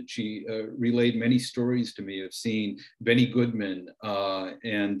frequented. She relayed many stories to me of seeing Benny Goodman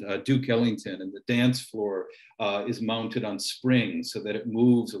and Duke Ellington, and the dance floor is mounted on springs so that it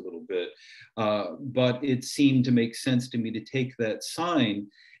moves a little bit. But it seemed to make sense to me to take that sign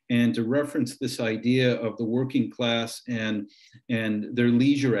and to reference this idea of the working class and their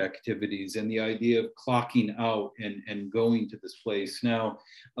leisure activities and the idea of clocking out and going to this place. Now,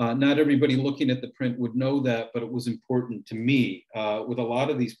 not everybody looking at the print would know that, but it was important to me. With a lot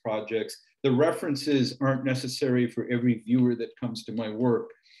of these projects, the references aren't necessary for every viewer that comes to my work,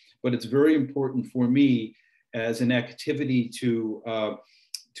 but it's very important for me as an activity to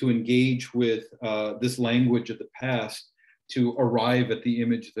engage with this language of the past, to arrive at the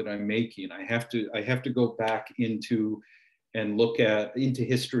image that I'm making. I have to go back into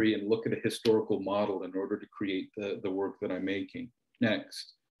history and look at a historical model in order to create the work that I'm making.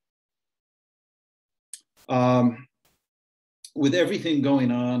 Next. With everything going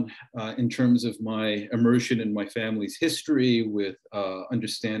on in terms of my immersion in my family's history, with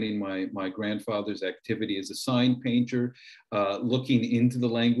understanding my grandfather's activity as a sign painter, looking into the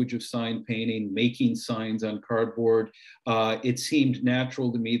language of sign painting, making signs on cardboard, it seemed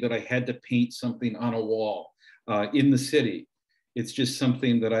natural to me that I had to paint something on a wall in the city. It's just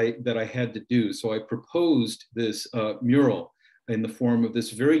something that I had to do. So I proposed this mural in the form of this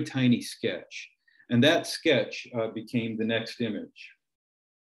very tiny sketch. And that sketch became the next image.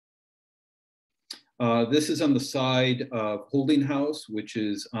 This is on the side of Holding House, which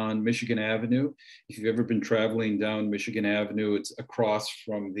is on Michigan Avenue. If you've ever been traveling down Michigan Avenue, it's across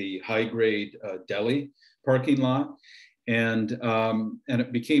from the high-grade deli parking lot. And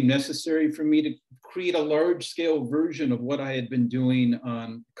it became necessary for me to create a large scale version of what I had been doing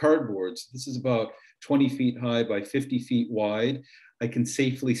on cardboards. This is about 20 feet high by 50 feet wide. I can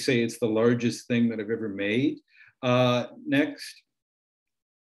safely say it's the largest thing that I've ever made. Next.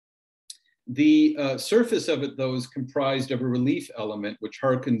 The surface of it, though, is comprised of a relief element, which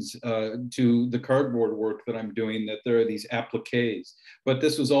harkens to the cardboard work that I'm doing, that there are these appliques. But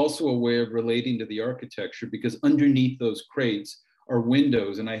this was also a way of relating to the architecture, because underneath those crates are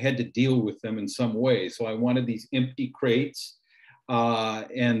windows, and I had to deal with them in some way. So I wanted these empty crates,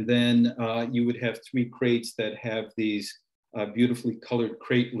 and then you would have 3 crates that have these beautifully colored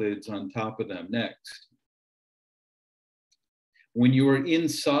crate lids on top of them. Next. When you are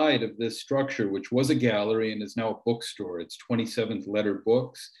inside of this structure, which was a gallery and is now a bookstore, it's 27th letter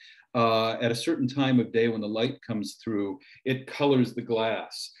books, at a certain time of day when the light comes through, it colors the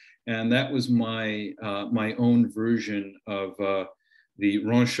glass. And that was my, my own version of the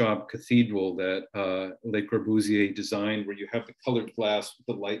Ronshaw Cathedral that Le Corbusier designed, where you have the colored glass with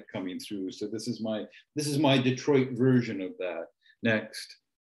the light coming through. So this is my Detroit version of that. Next.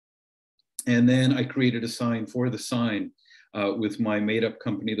 And then I created a sign for the sign. With my made-up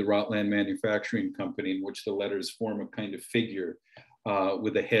company, the Rotland Manufacturing Company, in which the letters form a kind of figure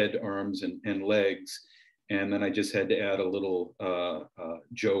with a head, arms, and legs. And then I just had to add a little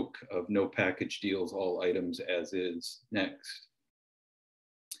joke of no package deals, all items as is. Next.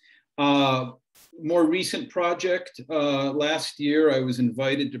 More recent project. Last year, I was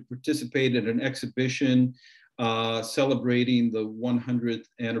invited to participate in an exhibition celebrating the 100th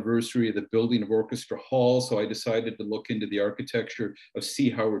anniversary of the building of Orchestra Hall. So I decided to look into the architecture of C.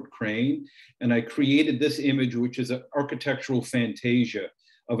 Howard Crane. And I created this image, which is an architectural fantasia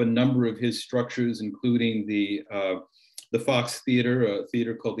of a number of his structures, including the Fox Theater, a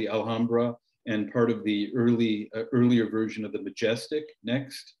theater called the Alhambra, and part of the earlier version of the Majestic.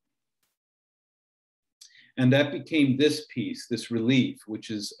 Next. And that became this piece, this relief, which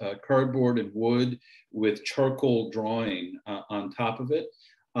is cardboard and wood with charcoal drawing on top of it.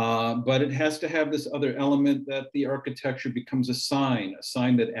 But it has to have this other element that the architecture becomes a sign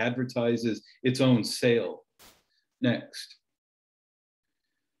that advertises its own sale. Next.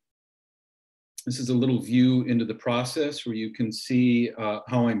 This is a little view into the process where you can see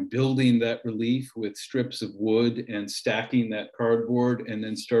how I'm building that relief with strips of wood and stacking that cardboard and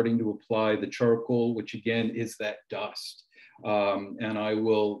then starting to apply the charcoal, which again is that dust. And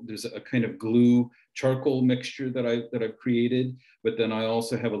there's a kind of glue charcoal mixture that I've created, but then I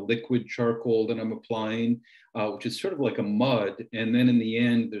also have a liquid charcoal that I'm applying, which is sort of like a mud. And then in the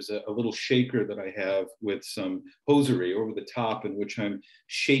end, there's a little shaker that I have with some hosiery over the top, in which I'm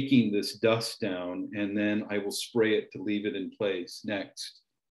shaking this dust down, and then I will spray it to leave it in place. Next.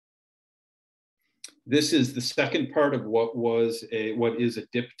 This is the second part of what is a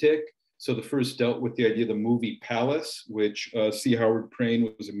diptych. So the first dealt with the idea of the movie palace, which C. Howard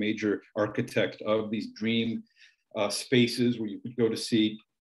Crane was a major architect of, these dream spaces where you could go to see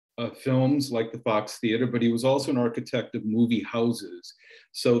films like the Fox Theater, but he was also an architect of movie houses.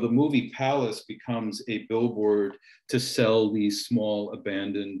 So the movie palace becomes a billboard to sell these small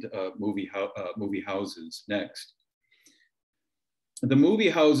abandoned movie houses. Next. The movie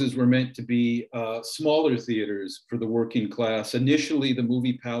houses were meant to be smaller theaters for the working class. Initially, the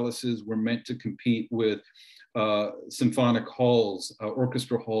movie palaces were meant to compete with symphonic halls,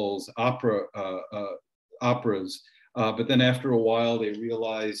 orchestra halls, operas. But then after a while, they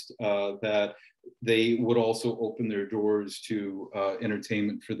realized that they would also open their doors to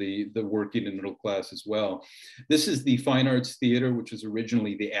entertainment for the working and middle class as well. This is the Fine Arts Theater, which was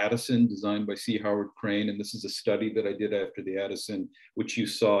originally the Addison, designed by C. Howard Crane. And this is a study that I did after the Addison, which you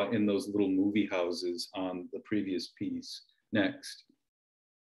saw in those little movie houses on the previous piece. Next.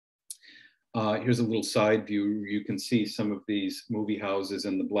 Here's a little side view where you can see some of these movie houses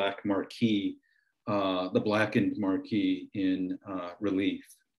and the black marquee, the blackened marquee in relief.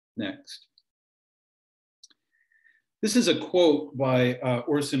 Next. This is a quote by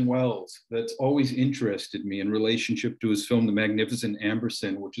Orson Welles that's always interested me in relationship to his film, The Magnificent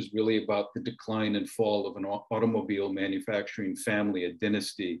Amberson, which is really about the decline and fall of an automobile manufacturing family, a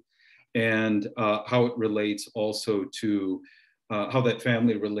dynasty, and how it relates also to how that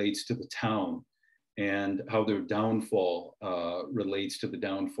family relates to the town, and how their downfall relates to the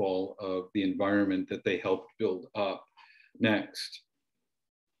downfall of the environment that they helped build up. Next.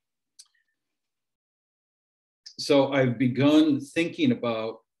 So I've begun thinking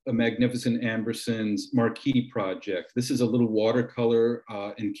about a Magnificent Amberson's marquee project. This is a little watercolor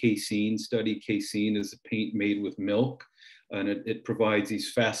and casein study. Casein is a paint made with milk, and it provides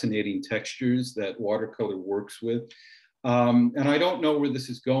these fascinating textures that watercolor works with. And I don't know where this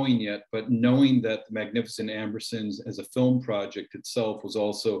is going yet, but knowing that the Magnificent Ambersons as a film project itself was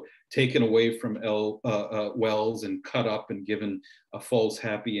also taken away from Wells and cut up and given a false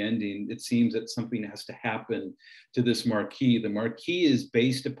happy ending, it seems that something has to happen to this marquee. The marquee is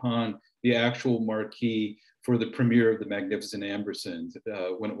based upon the actual marquee for the premiere of the Magnificent Ambersons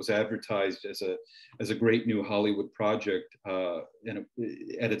when it was advertised as a great new Hollywood project at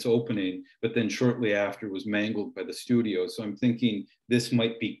its opening, but then shortly after was mangled by the studio. So I'm thinking this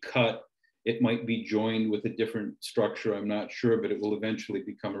might be cut. It might be joined with a different structure. I'm not sure, but it will eventually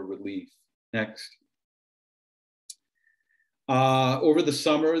become a relief. Next. Over the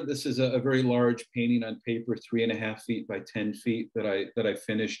summer, this is a very large painting on paper, 3.5 feet by 10 feet that I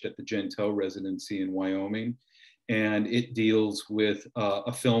finished at the Gentile residency in Wyoming. And it deals with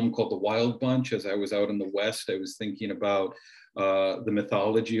a film called The Wild Bunch. As I was out in the West, I was thinking about the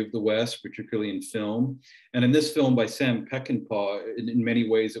mythology of the West, particularly in film. And in this film by Sam Peckinpah, in many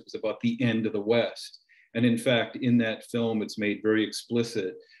ways, it was about the end of the West. And in fact, in that film, it's made very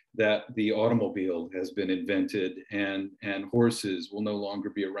explicit that the automobile has been invented and horses will no longer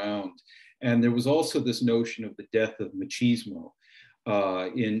be around. And there was also this notion of the death of machismo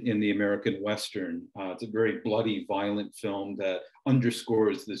in the American Western. It's a very bloody, violent film that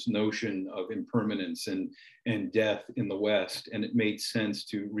underscores this notion of impermanence and death in the West. And it made sense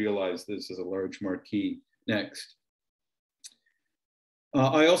to realize this as a large marquee. Next.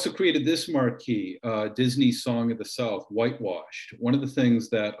 I also created this marquee, Disney's Song of the South, whitewashed. One of the things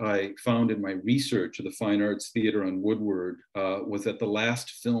that I found in my research of the Fine Arts Theater on Woodward was that the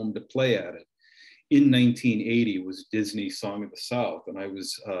last film to play at it in 1980 was Disney's Song of the South. And I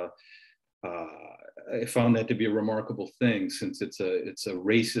found that to be a remarkable thing, since it's a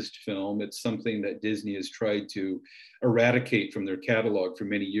racist film. It's something that Disney has tried to eradicate from their catalog for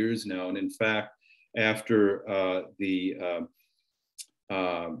many years now. And in fact, after the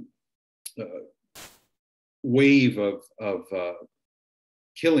wave of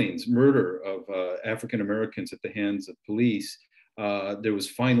killings, murder of African Americans at the hands of police, there was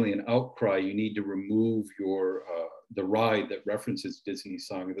finally an outcry. You need to remove the ride that references Disney's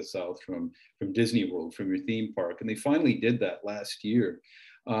Song of the South from Disney World, from your theme park. And they finally did that last year.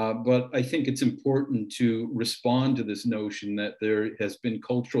 But I think it's important to respond to this notion that there has been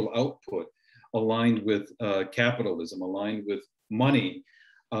cultural output aligned with capitalism, aligned with money,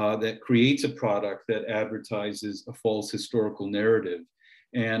 that creates a product that advertises a false historical narrative.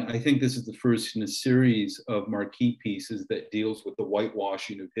 And I think this is the first in a series of marquee pieces that deals with the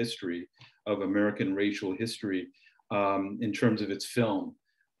whitewashing of history, of American racial history, in terms of its film.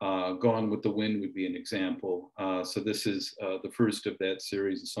 Gone with the Wind would be an example. So this is the first of that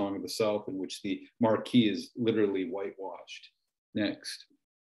series, The Song of the South, in which the marquee is literally whitewashed. Next.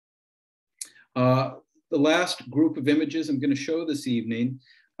 The last group of images I'm going to show this evening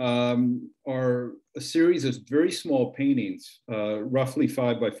are a series of very small paintings, roughly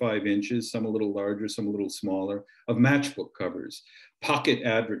 5 by 5 inches, some a little larger, some a little smaller, of matchbook covers, pocket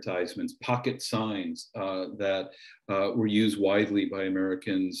advertisements, pocket signs that were used widely by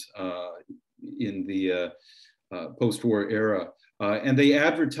Americans in the post-war era. And they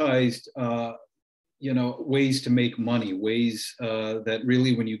advertised ways to make money, ways that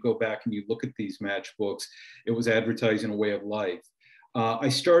really, when you go back and you look at these matchbooks, it was advertising a way of life. I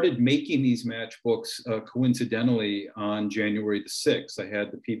started making these matchbooks coincidentally on January the 6th. I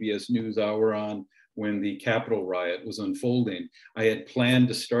had the PBS NewsHour on when the Capitol riot was unfolding. I had planned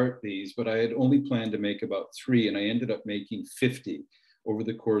to start these, but I had only planned to make about 3, and I ended up making 50 over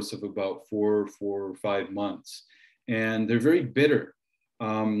the course of about 4 or 5 months. And they're very bitter.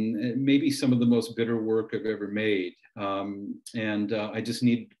 Maybe some of the most bitter work I've ever made. I just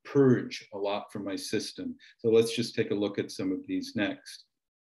needed to purge a lot from my system. So let's just take a look at some of these next.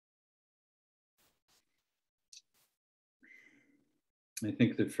 I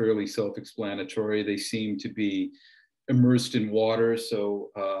think they're fairly self-explanatory. They seem to be immersed in water. So,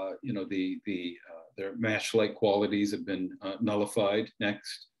 their match-like qualities have been nullified.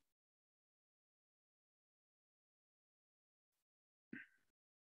 Next.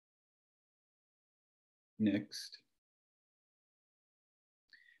 Next.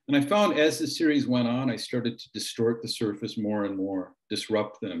 And I found as the series went on, I started to distort the surface more and more,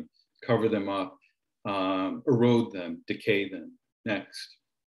 disrupt them, cover them up, erode them, decay them. Next.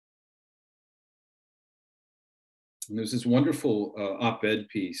 And there's this wonderful op-ed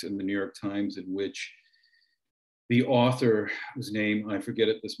piece in the New York Times in which the author, whose name I forget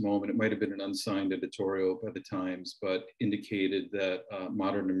at this moment, it might have been an unsigned editorial by the Times, but indicated that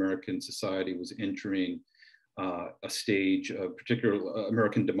modern American society was entering a stage of particular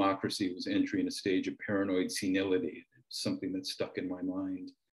American democracy was entering a stage of paranoid senility. something that's stuck in my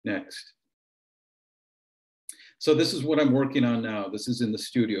mind. Next. So this is what I'm working on now. This is in the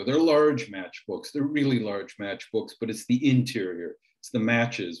studio. They're large matchbooks. They're really large matchbooks, but it's the interior. It's the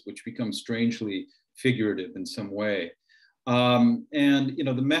matches, which become strangely figurative in some way. And you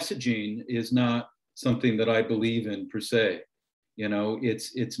know, the messaging is not something that I believe in per se. You know,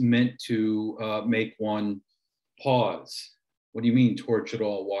 it's meant to make one pause. What do you mean, torch it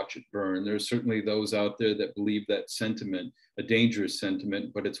all, watch it burn? There's certainly those out there that believe that sentiment, a dangerous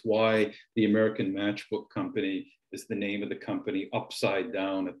sentiment, but it's why the American Matchbook Company is the name of the company upside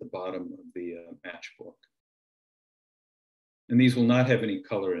down at the bottom of the matchbook. And these will not have any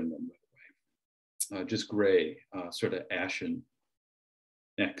color in them, by the way, just gray, sort of ashen.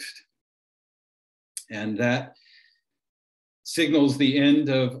 Next. And that signals the end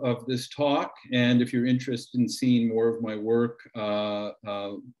of this talk. And if you're interested in seeing more of my work,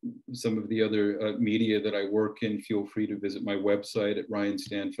 some of the other media that I work in, feel free to visit my website at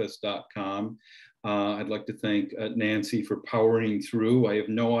ryanstanfest.com. I'd like to thank Nancy for powering through. I have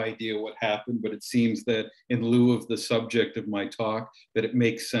no idea what happened, but it seems that in lieu of the subject of my talk, that it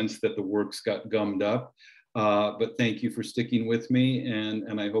makes sense that the works got gummed up. But thank you for sticking with me,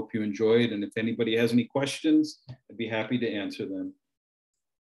 and I hope you enjoyed. And if anybody has any questions, I'd be happy to answer them.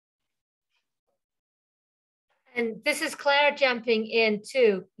 And this is Claire jumping in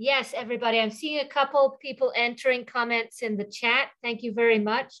too. Yes, everybody, I'm seeing a couple people entering comments in the chat. Thank you very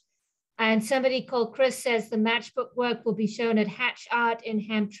much. And somebody called Chris says the matchbook work will be shown at Hatch Art in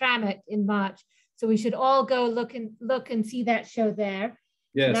Hamtramck in March. So we should all go look and see that show there.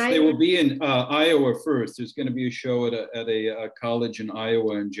 Yes, they will be in Iowa first. There's going to be a show at a college in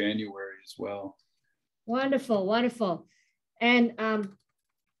Iowa in January as well. Wonderful, wonderful. And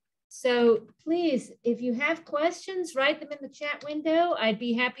so please, if you have questions, write them in the chat window. I'd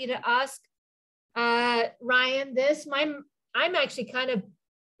be happy to ask Ryan this. I'm actually kind of,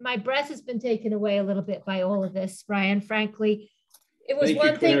 my breath has been taken away a little bit by all of this, Ryan, frankly. It was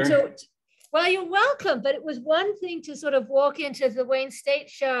one thing to, well, you're welcome, but it was one thing to sort of walk into the Wayne State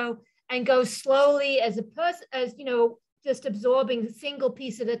show and go slowly as a person, as, you know, just absorbing a single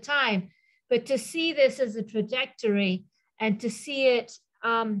piece at a time. But to see this as a trajectory and to see it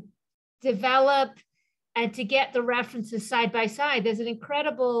develop and to get the references side by side, there's an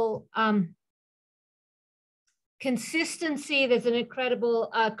incredible consistency, there's an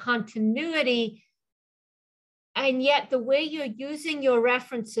incredible continuity. And yet the way you're using your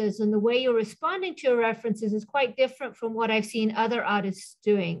references and the way you're responding to your references is quite different from what I've seen other artists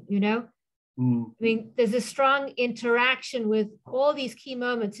doing, you know? I mean, there's a strong interaction with all these key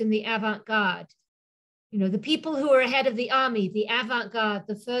moments in the avant-garde. You know, the people who are ahead of the army, the avant-garde,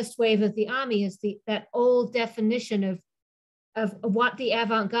 the first wave of the army is that old definition of what the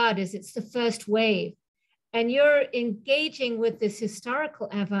avant-garde is. It's the first wave. And you're engaging with this historical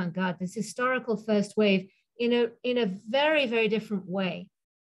avant-garde, this historical first wave in a very, very different way.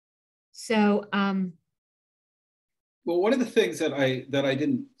 So, well, one of the things that I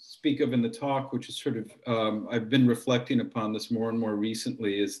didn't speak of in the talk, which is sort of, I've been reflecting upon this more and more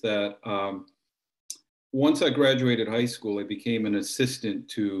recently, is that once I graduated high school, I became an assistant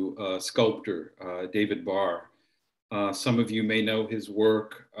to sculptor, David Barr. Some of you may know his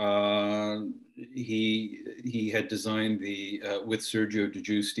work. He had designed with Sergio De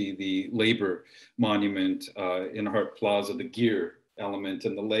Giusti, the labor monument in Hart Plaza, the gear element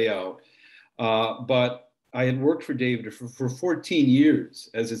and the layout. But I had worked for David for 14 years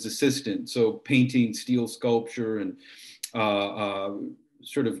as his assistant. So painting, steel sculpture, and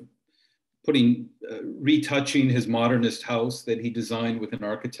sort of retouching his modernist house that he designed with an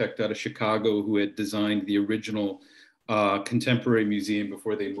architect out of Chicago who had designed the original contemporary museum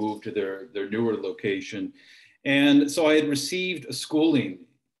before they moved to their newer location. And so I had received a schooling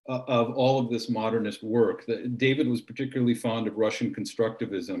of all of this modernist work. David was particularly fond of Russian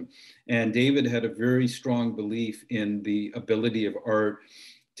constructivism, and David had a very strong belief in the ability of art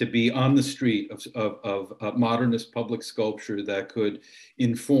to be on the street of modernist public sculpture that could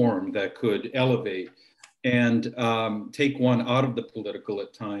inform, that could elevate, and take one out of the political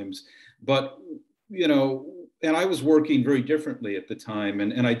at times. But, you know, and I was working very differently at the time,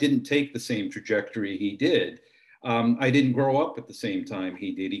 and I didn't take the same trajectory he did. I didn't grow up at the same time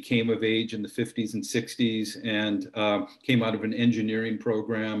he did. He came of age in the 50s and 60s and came out of an engineering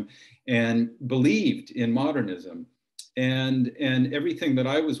program and believed in modernism. And everything that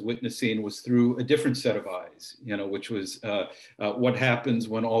I was witnessing was through a different set of eyes, you know, which was what happens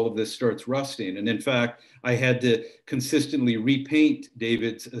when all of this starts rusting. And in fact, I had to consistently repaint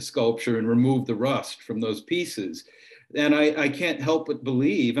David's sculpture and remove the rust from those pieces, And I can't help but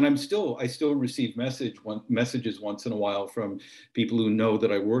believe, and I still receive messages once in a while from people who know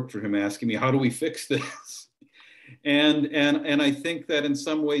that I worked for him asking me, how do we fix this? And I think that in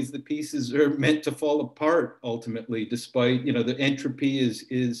some ways the pieces are meant to fall apart ultimately, despite, you know, the entropy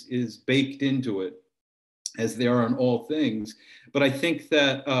is baked into it, as they are in all things. But I think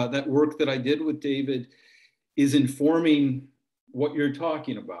that that work that I did with David is informing what you're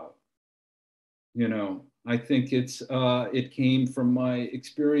talking about. You know, I think it came from my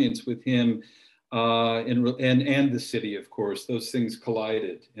experience with him, and the city, of course. Those things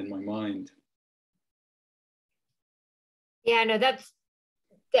collided in my mind. Yeah, no, that's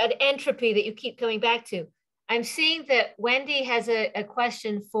that entropy that you keep coming back to. I'm seeing that Wendy has a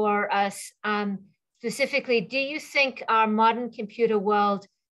question for us. Specifically, do you think our modern computer world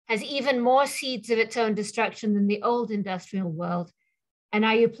has even more seeds of its own destruction than the old industrial world? And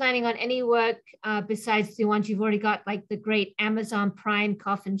are you planning on any work besides the ones you've already got, like the great Amazon Prime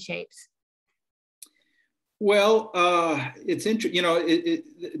coffin shapes? Well, it's interesting. You know,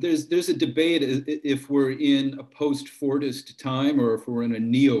 there's a debate if we're in a post-Fordist time or if we're in a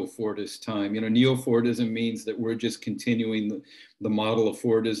neo-Fordist time. You know, neo-Fordism means that we're just continuing the model of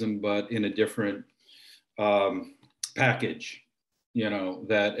Fordism, but in a different package. You know,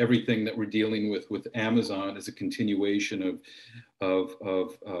 that everything that we're dealing with Amazon is a continuation of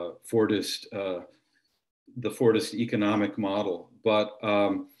Fordist, the Fordist economic model. But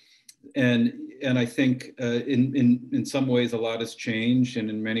and I think in some ways a lot has changed, and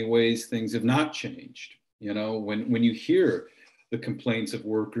in many ways things have not changed. You know, when you hear the complaints of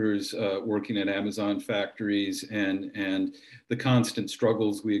workers working at Amazon factories and the constant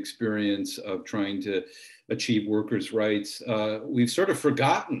struggles we experience of trying to achieve workers' rights, we've sort of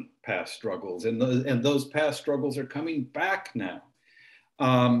forgotten past struggles, and those past struggles are coming back now.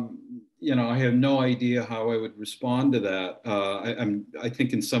 You know, I have no idea how I would respond to that. I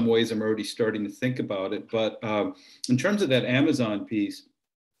think in some ways I'm already starting to think about it. But in terms of that Amazon piece,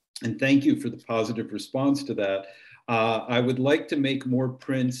 and thank you for the positive response to that, I would like to make more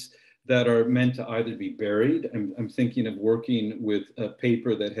prints that are meant to either be buried. I'm thinking of working with a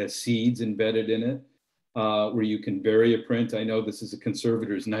paper that has seeds embedded in it, where you can bury a print. I know this is a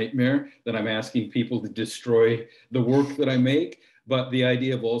conservator's nightmare, that I'm asking people to destroy the work that I make. But the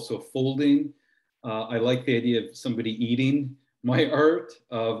idea of also folding, I like the idea of somebody eating my art,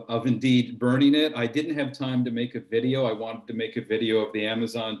 of indeed burning it. I didn't have time to make a video. I wanted to make a video of the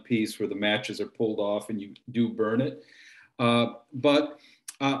Amazon piece where the matches are pulled off and you do burn it. But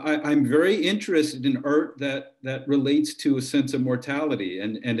I'm very interested in art that relates to a sense of mortality.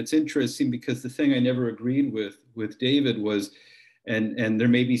 And it's interesting because the thing I never agreed with David was, and there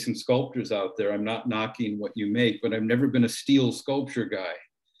may be some sculptors out there, I'm not knocking what you make, but I've never been a steel sculpture guy.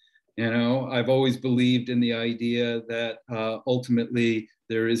 You know, I've always believed in the idea that ultimately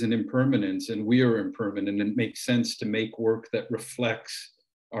there is an impermanence and we are impermanent, and it makes sense to make work that reflects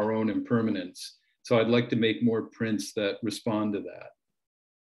our own impermanence. So I'd like to make more prints that respond to that.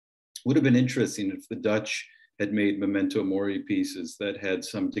 Would have been interesting if the Dutch had made memento mori pieces that had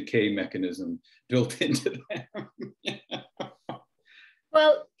some decay mechanism built into them.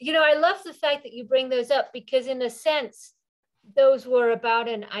 Well, you know, I love the fact that you bring those up, because in a sense, those were about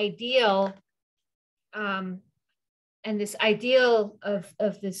an ideal, and this ideal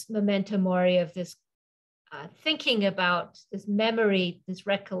of this memento mori, of this thinking about this memory, this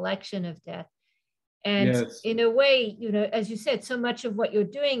recollection of death. And yes, in a way, you know, as you said, so much of what you're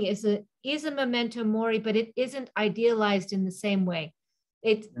doing is a memento mori, but it isn't idealized in the same way.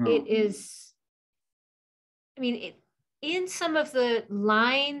 It is, I mean, in some of the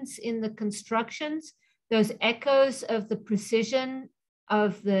lines in the constructions, those echoes of the precision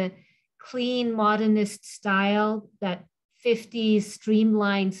of the clean modernist style, that 50s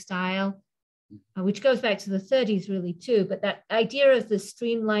streamlined style, which goes back to the 30s really too, but that idea of the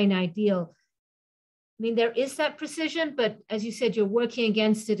streamlined ideal, I mean, there is that precision, but as you said, you're working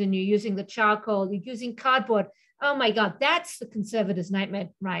against it and you're using the charcoal, you're using cardboard. Oh my God, that's the conservator's nightmare,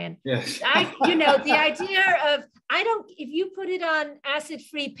 Ryan. Yes. You know, the idea of, if you put it on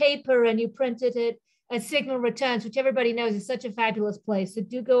acid-free paper and you printed it at Signal Returns, which everybody knows is such a fabulous place, so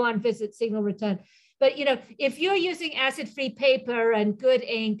do go on visit Signal Return. But, you know, if you're using acid-free paper and good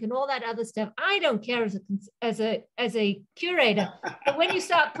ink and all that other stuff, I don't care as a curator. But when you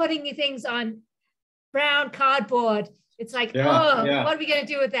start putting things on brown cardboard, it's like, what are we going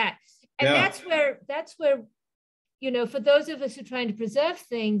to do with that? And that's where, you know, for those of us who are trying to preserve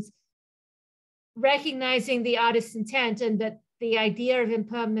things, recognizing the artist's intent and that the idea of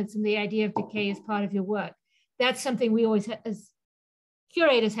impermanence and the idea of decay is part of your work, that's something we always, as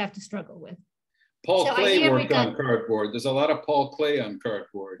curators, have to struggle with. Paul So Clay worked on cardboard. There's a lot of Paul Clay on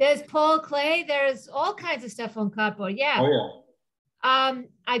cardboard. There's Paul Clay. There's all kinds of stuff on cardboard. Yeah. Oh, yeah.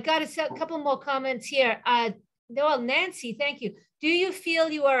 I've got a couple more comments here. Well, Nancy, thank you. Do you feel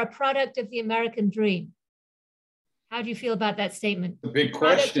you are a product of the American dream? How do you feel about that statement? A big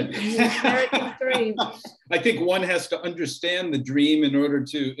question. American dream. I think one has to understand the dream in order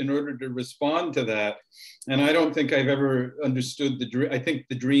to respond to that. And I don't think I've ever understood the dream. I think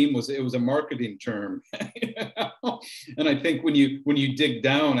the dream was a marketing term. And I think when you dig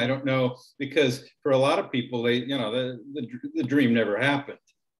down, I don't know, because for a lot of people, the dream never happened.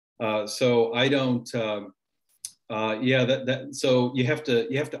 So I don't. So you have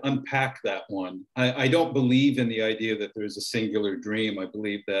to unpack that one. I don't believe in the idea that there's a singular dream. I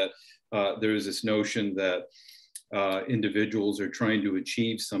believe that there is this notion that individuals are trying to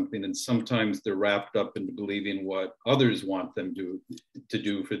achieve something, and sometimes they're wrapped up into believing what others want them to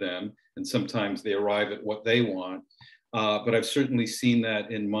do for them, and sometimes they arrive at what they want. But I've certainly seen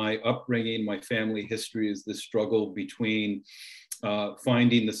that in my upbringing. My family history is this struggle between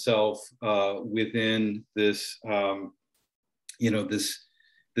finding the self within this,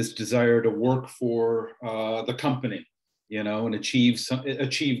 this desire to work for the company, and achieve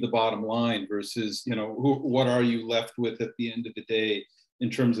the bottom line versus, what are you left with at the end of the day in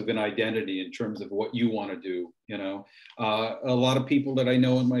terms of an identity, in terms of what you want to do. A lot of people that I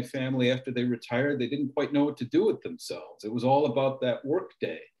know in my family, after they retired, they didn't quite know what to do with themselves. It was all about that work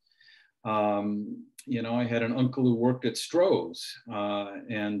day. I had an uncle who worked at Stroh's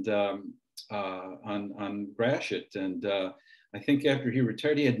and on Gratiot, and I think after he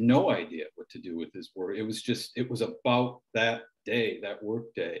retired, he had no idea what to do with his work. It was about that day, that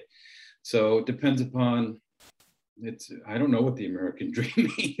work day. So it depends upon. I don't know what the American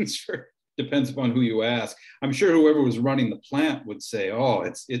dream means. Depends upon who you ask. I'm sure whoever was running the plant would say, "Oh,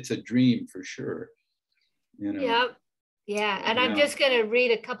 it's a dream for sure." Yeah. Yeah, and I'm just going to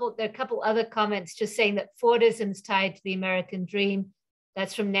read a couple other comments just saying that Fordism's tied to the American dream.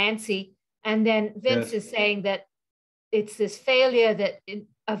 That's from Nancy. And then Vince is saying that it's this failure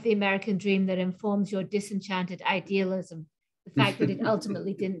of the American dream that informs your disenchanted idealism, the fact that it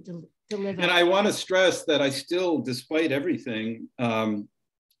ultimately didn't deliver. And I want to stress that I still, despite everything,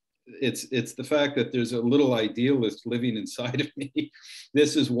 it's the fact that there's a little idealist living inside of me.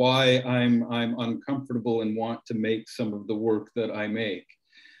 This is why I'm uncomfortable and want to make some of the work that I make,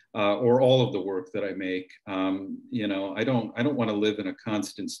 or all of the work that I make. I don't want to live in a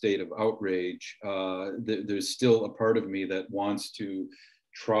constant state of outrage. There's still a part of me that wants to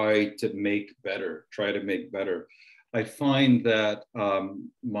try to make better. I find that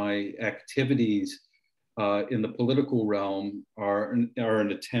my activities in the political realm are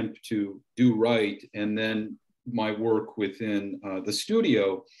an attempt to do right, and then my work within the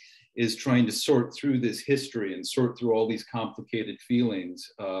studio is trying to sort through this history and sort through all these complicated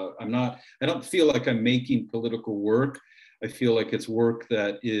feelings. I don't feel like I'm making political work. I feel like it's work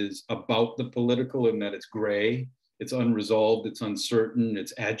that is about the political, and that it's gray, it's unresolved, it's uncertain,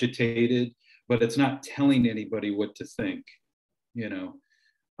 it's agitated, but it's not telling anybody what to think,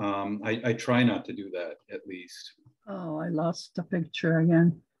 I try not to do that, at least. Oh, I lost the picture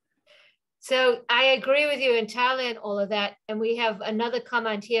again. So I agree with you entirely on all of that. And we have another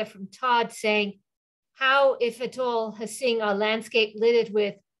comment here from Todd saying, how, if at all, has seeing our landscape littered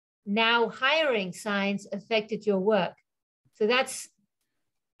with now hiring signs affected your work? So that's,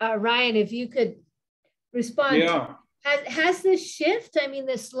 Ryan, if you could respond. Yeah. Has this shift,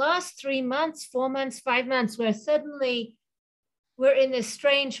 this last 3 months, 4 months, 5 months, where suddenly we're in this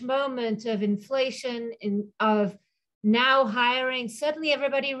strange moment of inflation, of now hiring, suddenly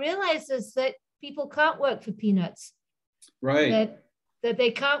everybody realizes that people can't work for peanuts. Right. That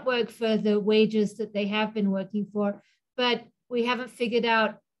they can't work for the wages that they have been working for, but we haven't figured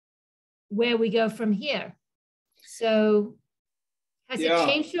out where we go from here. So has it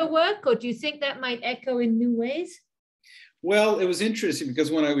changed your work, or do you think that might echo in new ways? Well, it was interesting because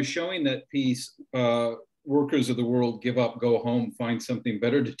when I was showing that piece, workers of the world, give up, go home, find something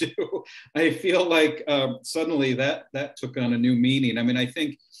better to do, I feel like suddenly that took on a new meaning. I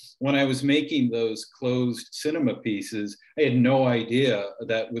think when I was making those closed cinema pieces, I had no idea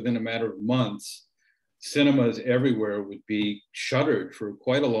that within a matter of months, cinemas everywhere would be shuttered for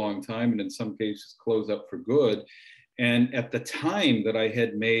quite a long time, and in some cases close up for good. And at the time that I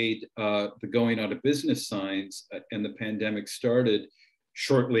had made the going out of business signs and the pandemic started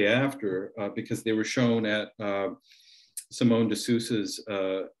shortly after, because they were shown at Simone de Sousa's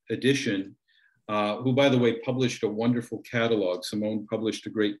edition, who, by the way, published a wonderful catalog. Simone published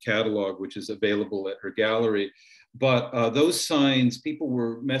a great catalog, which is available at her gallery. But those signs, people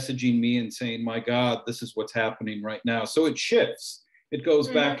were messaging me and saying, my God, this is what's happening right now. So it shifts, it goes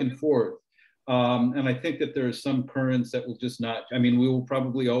back and forth. And I think that there are some currents that will just not, I mean, we will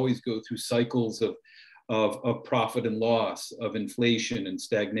probably always go through cycles of profit and loss, of inflation and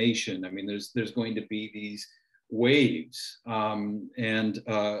stagnation. I mean, there's going to be these waves and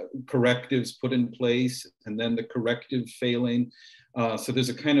correctives put in place, and then the corrective failing. So there's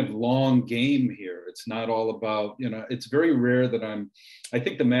a kind of long game here. It's not all about, you know, it's very rare that I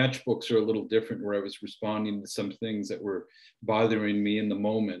think the matchbooks are a little different, where I was responding to some things that were bothering me in the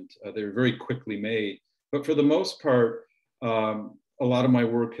moment. They were very quickly made. But for the most part, a lot of my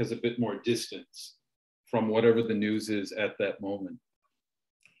work has a bit more distance from whatever the news is at that moment.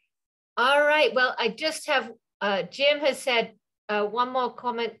 All right, well, I just have, Jim has said one more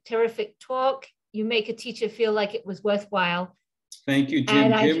comment, terrific talk. You make a teacher feel like it was worthwhile. Thank you,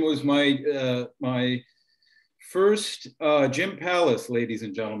 Jim. Jim was my first, Jim Palace, ladies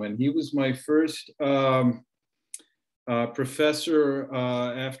and gentlemen. He was my first professor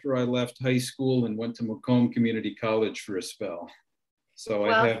after I left high school and went to Macomb Community College for a spell. So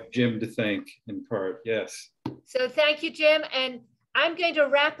well, I have Jim to thank in part, yes. So thank you, Jim. And I'm going to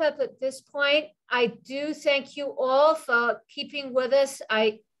wrap up at this point. I do thank you all for keeping with us.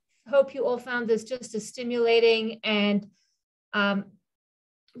 I hope you all found this just as stimulating and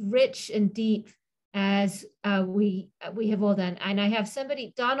rich and deep as we have all done. And I have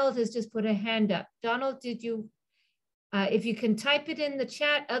somebody, Donald has just put a hand up. Donald, did you, if you can type it in the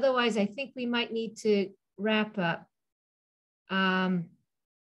chat, otherwise I think we might need to wrap up. All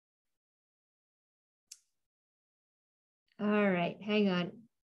right, hang on.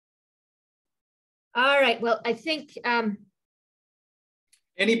 All right, well, I think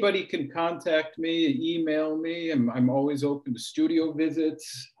anybody can contact me, email me. I'm always open to studio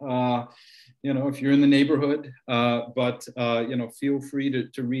visits, you know, if you're in the neighborhood. You know, feel free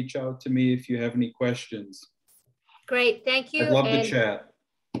to reach out to me if you have any questions. Great, thank you. I'd love to chat.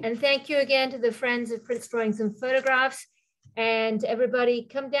 And thank you again to the Friends of Prints, Drawings, and Photographs. And everybody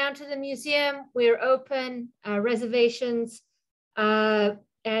come down to the museum. We're open, reservations, and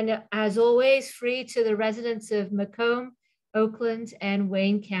as always, free to the residents of Macomb, Oakland, and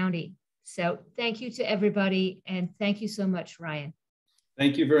Wayne County. So thank you to everybody. And thank you so much, Ryan.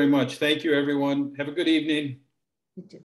 Thank you very much. Thank you, everyone. Have a good evening. You too.